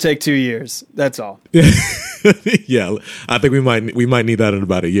 Hopefully it won't take 2 years. That's all. Yeah, I think we might need that in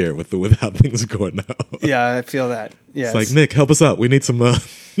about a year with how things are going now. Yeah, I feel that. Yeah, it's like, Nick, help us out. We need some.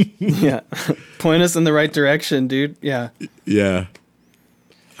 Yeah, point us in the right direction, dude. Yeah. Yeah.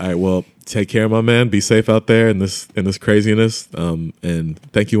 All right. Well, take care, my man. Be safe out there in this craziness. And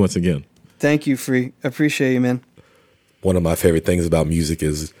thank you once again. Thank you, Free. Appreciate you, man. One of my favorite things about music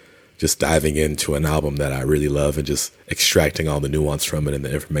is just diving into an album that I really love and just extracting all the nuance from it and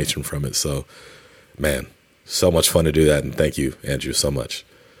the information from it. So, man, so much fun to do that. And thank you, Andrew, so much.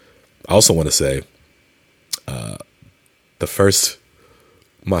 I also want to say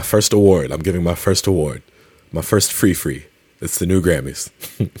my first award. I'm giving my first award, my first free. It's the new Grammys.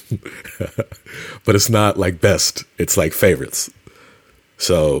 But it's not like best. It's like favorites.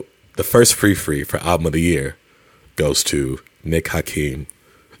 So the first free for Album of the Year goes to Nick Hakim,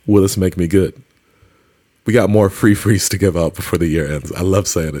 Will This Make Me Good? We got more frees to give out before the year ends. I love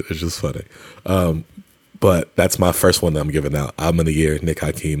saying it. It's just funny. But that's my first one that I'm giving out. Album of the Year, Nick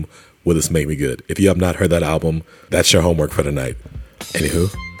Hakim, Will This Make Me Good? If you have not heard that album, that's your homework for the night.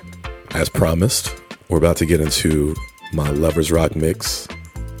 Anywho, as promised, we're about to get into my Lovers Rock mix.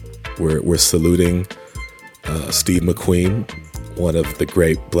 We're saluting Steve McQueen, one of the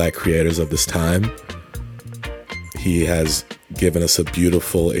great black creators of this time. He has given us a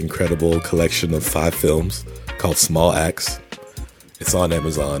beautiful, incredible collection of 5 films called Small Acts. It's on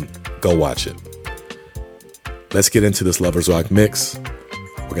Amazon. Go watch it. Let's get into this Lovers Rock mix.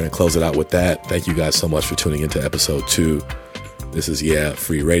 We're going to close it out with that. Thank you guys so much for tuning into episode 2. This is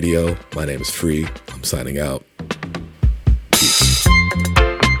Free Radio. My name is Free. I'm signing out. Peace.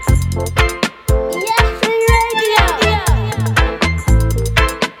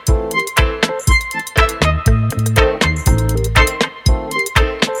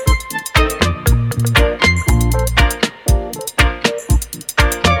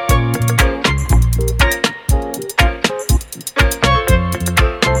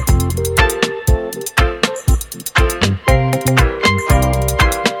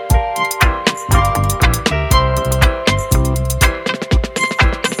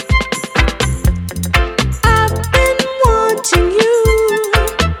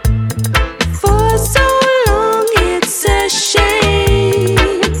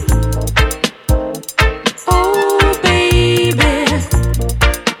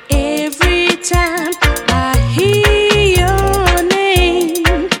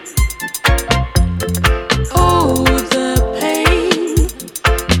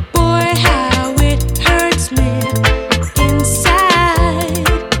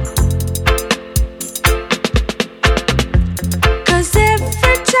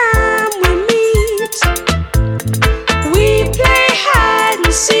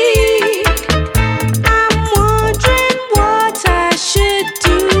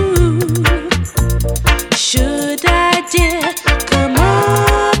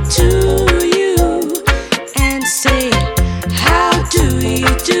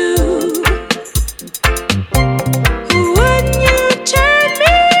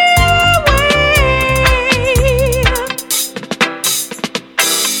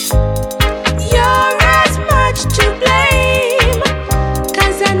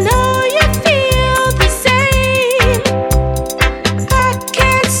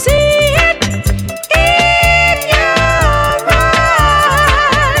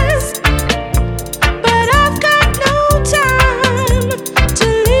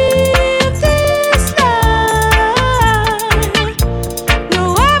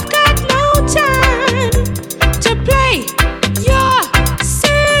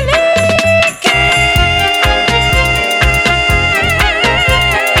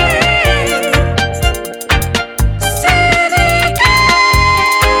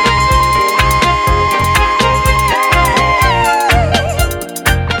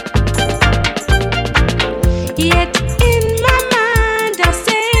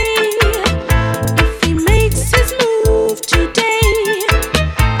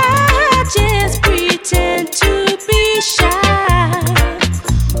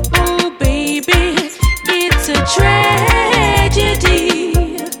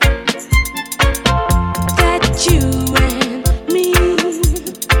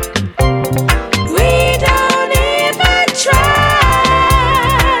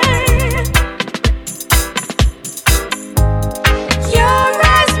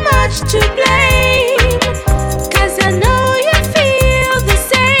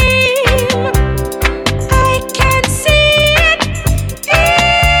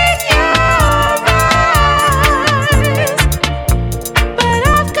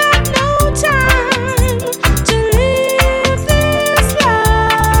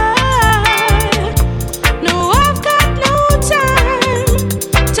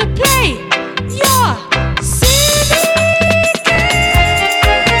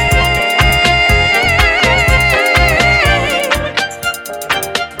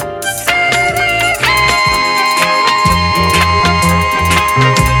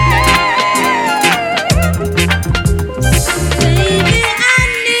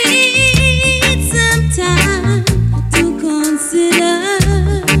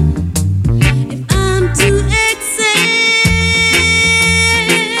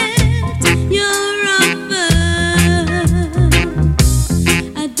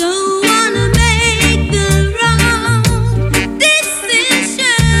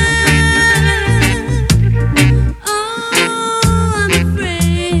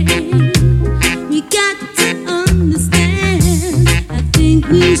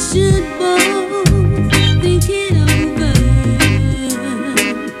 should both think it over.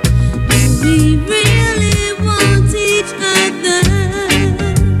 Do we really want each other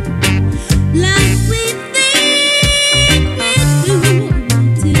like we think we do?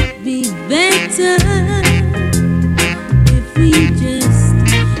 Won't it be better if we just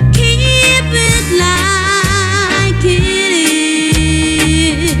keep it like it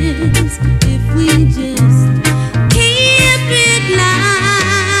is? If we just keep it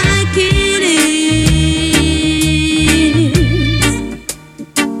like it is.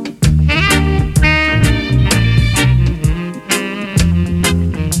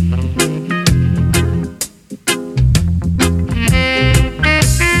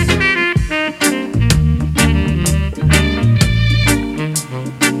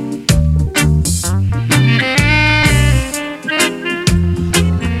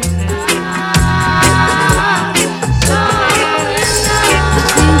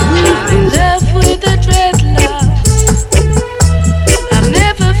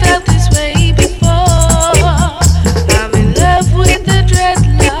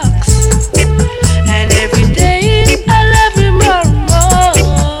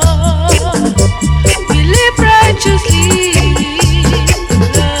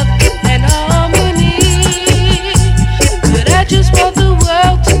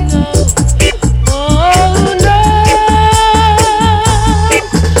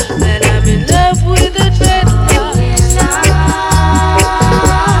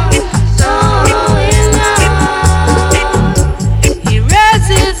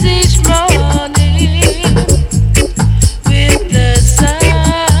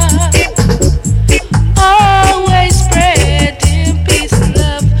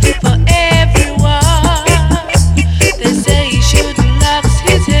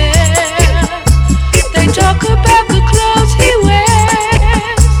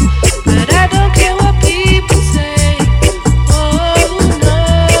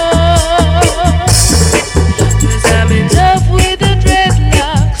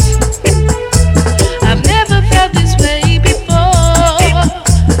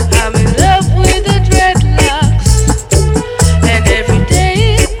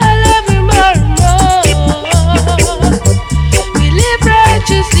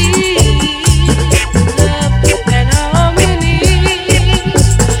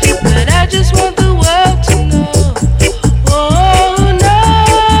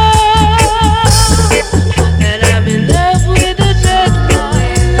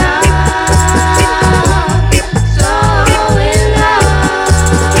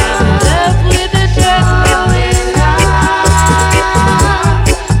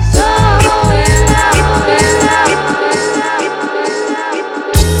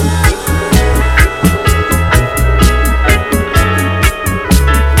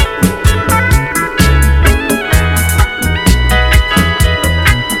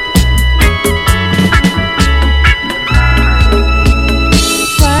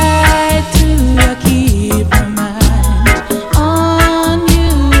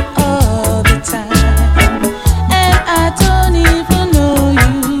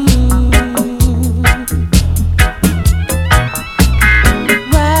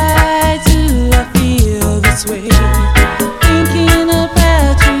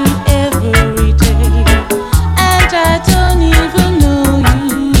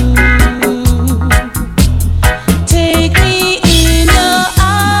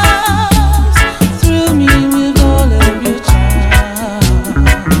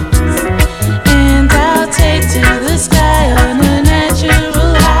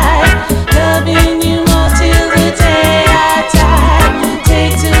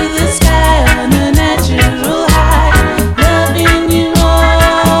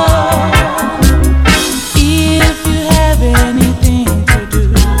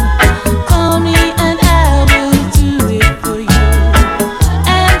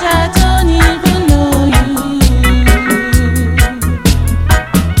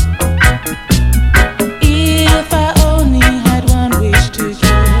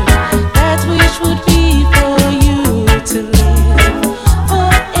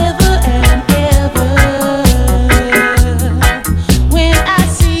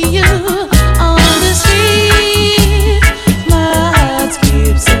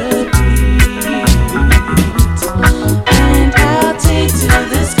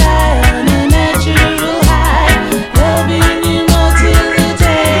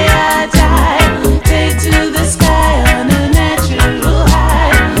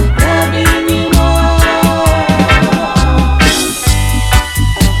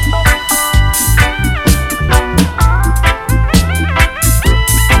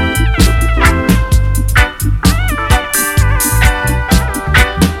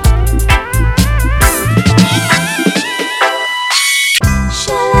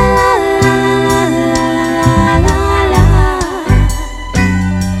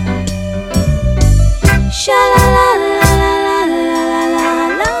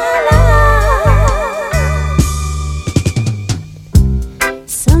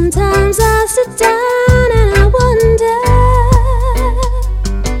 Sometimes I sit down and I wonder,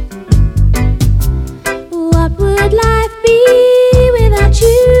 what would life be without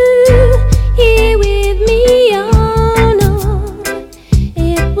you here with me? Oh no,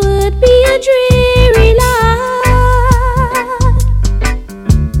 it would be a dreary life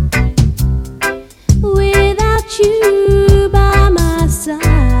without you by my side.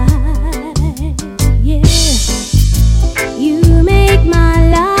 Yeah, you make my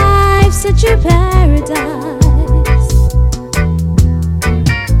life such a paradise.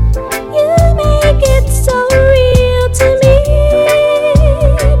 You make it so real to me,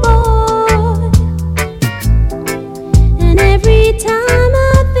 boy. And every time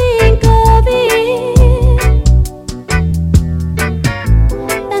I think of it,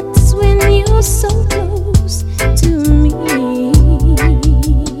 that's when you're so close to me.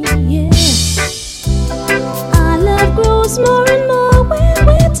 Yeah, our love grows more and more when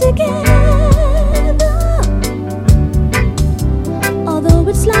we're together.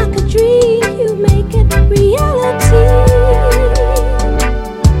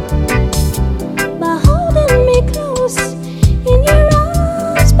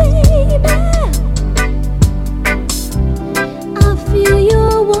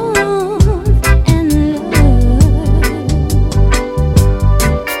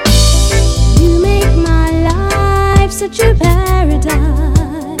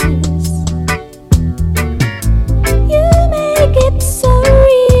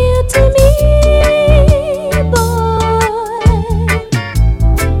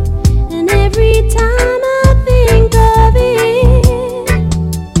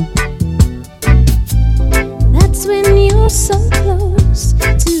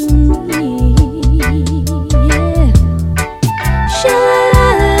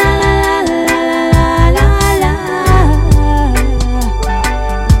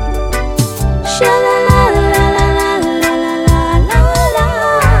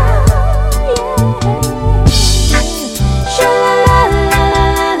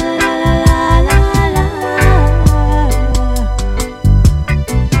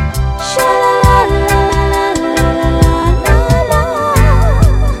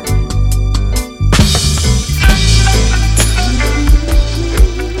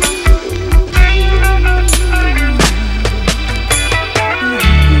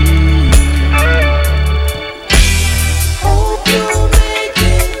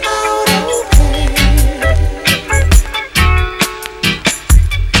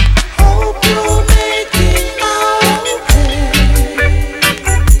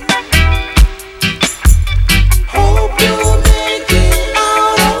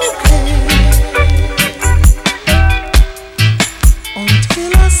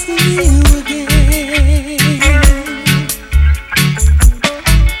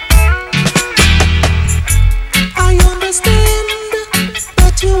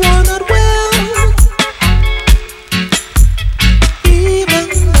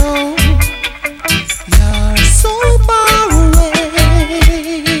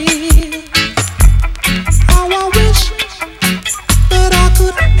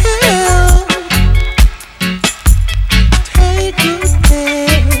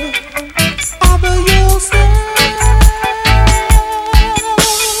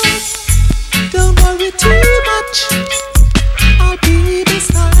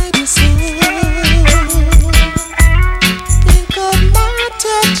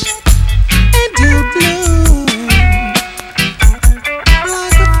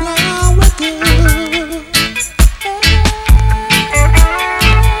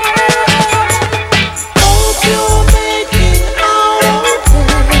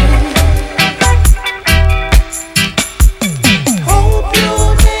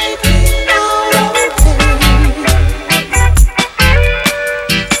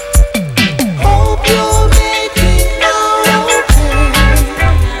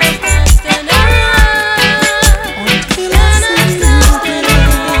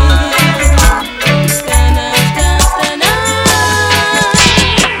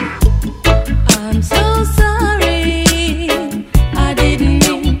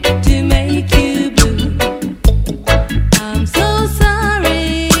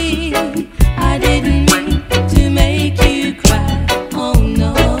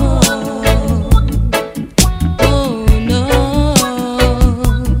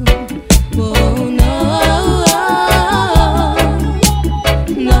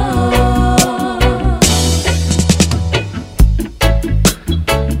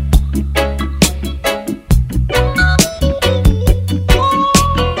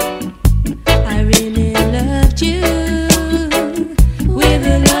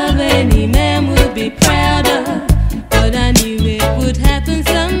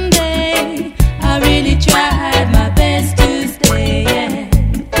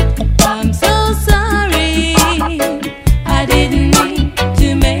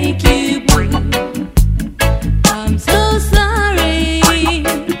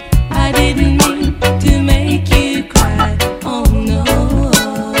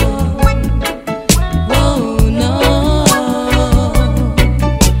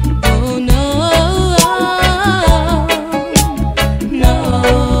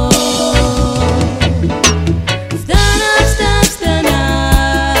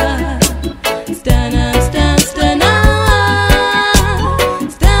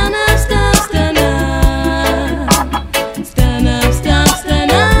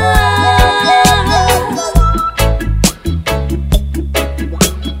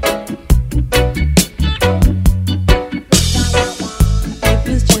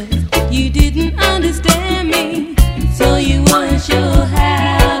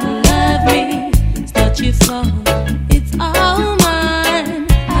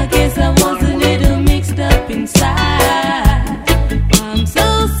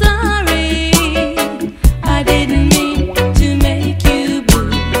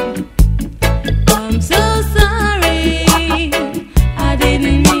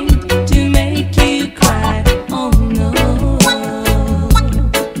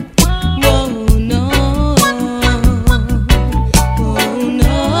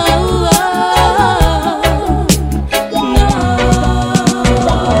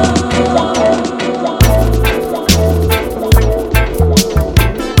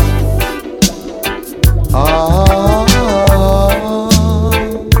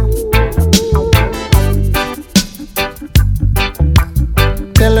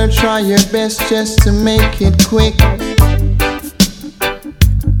 best just to make it quick.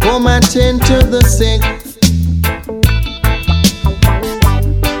 Home attend to the sick.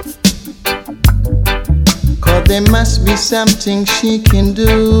 Cause there must be something she can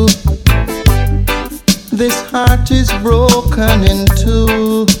do. This heart is broken in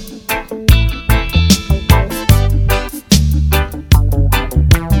two.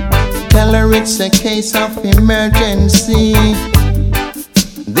 Tell her it's a case of emergency.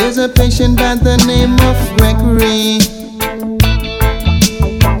 There's a patient by the name of Gregory.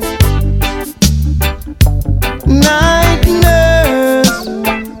 Night nurse,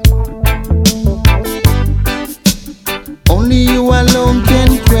 only you alone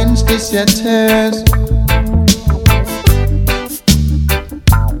can quench this your thirst.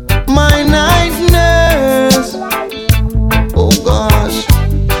 My night nurse, oh gosh,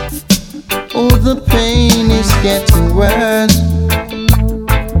 oh the pain is getting worse.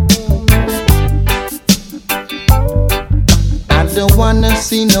 I don't wanna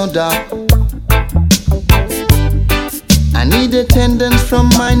see no doctor. I need attendance from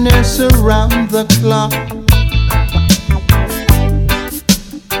my nurse around the clock.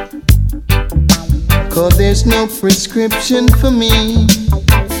 Cause there's no prescription for me.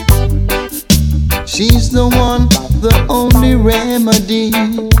 She's the one, the only remedy.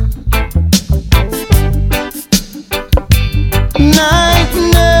 Night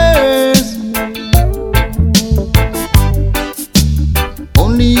nurse,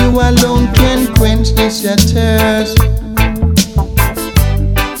 only you alone can quench this your thirst.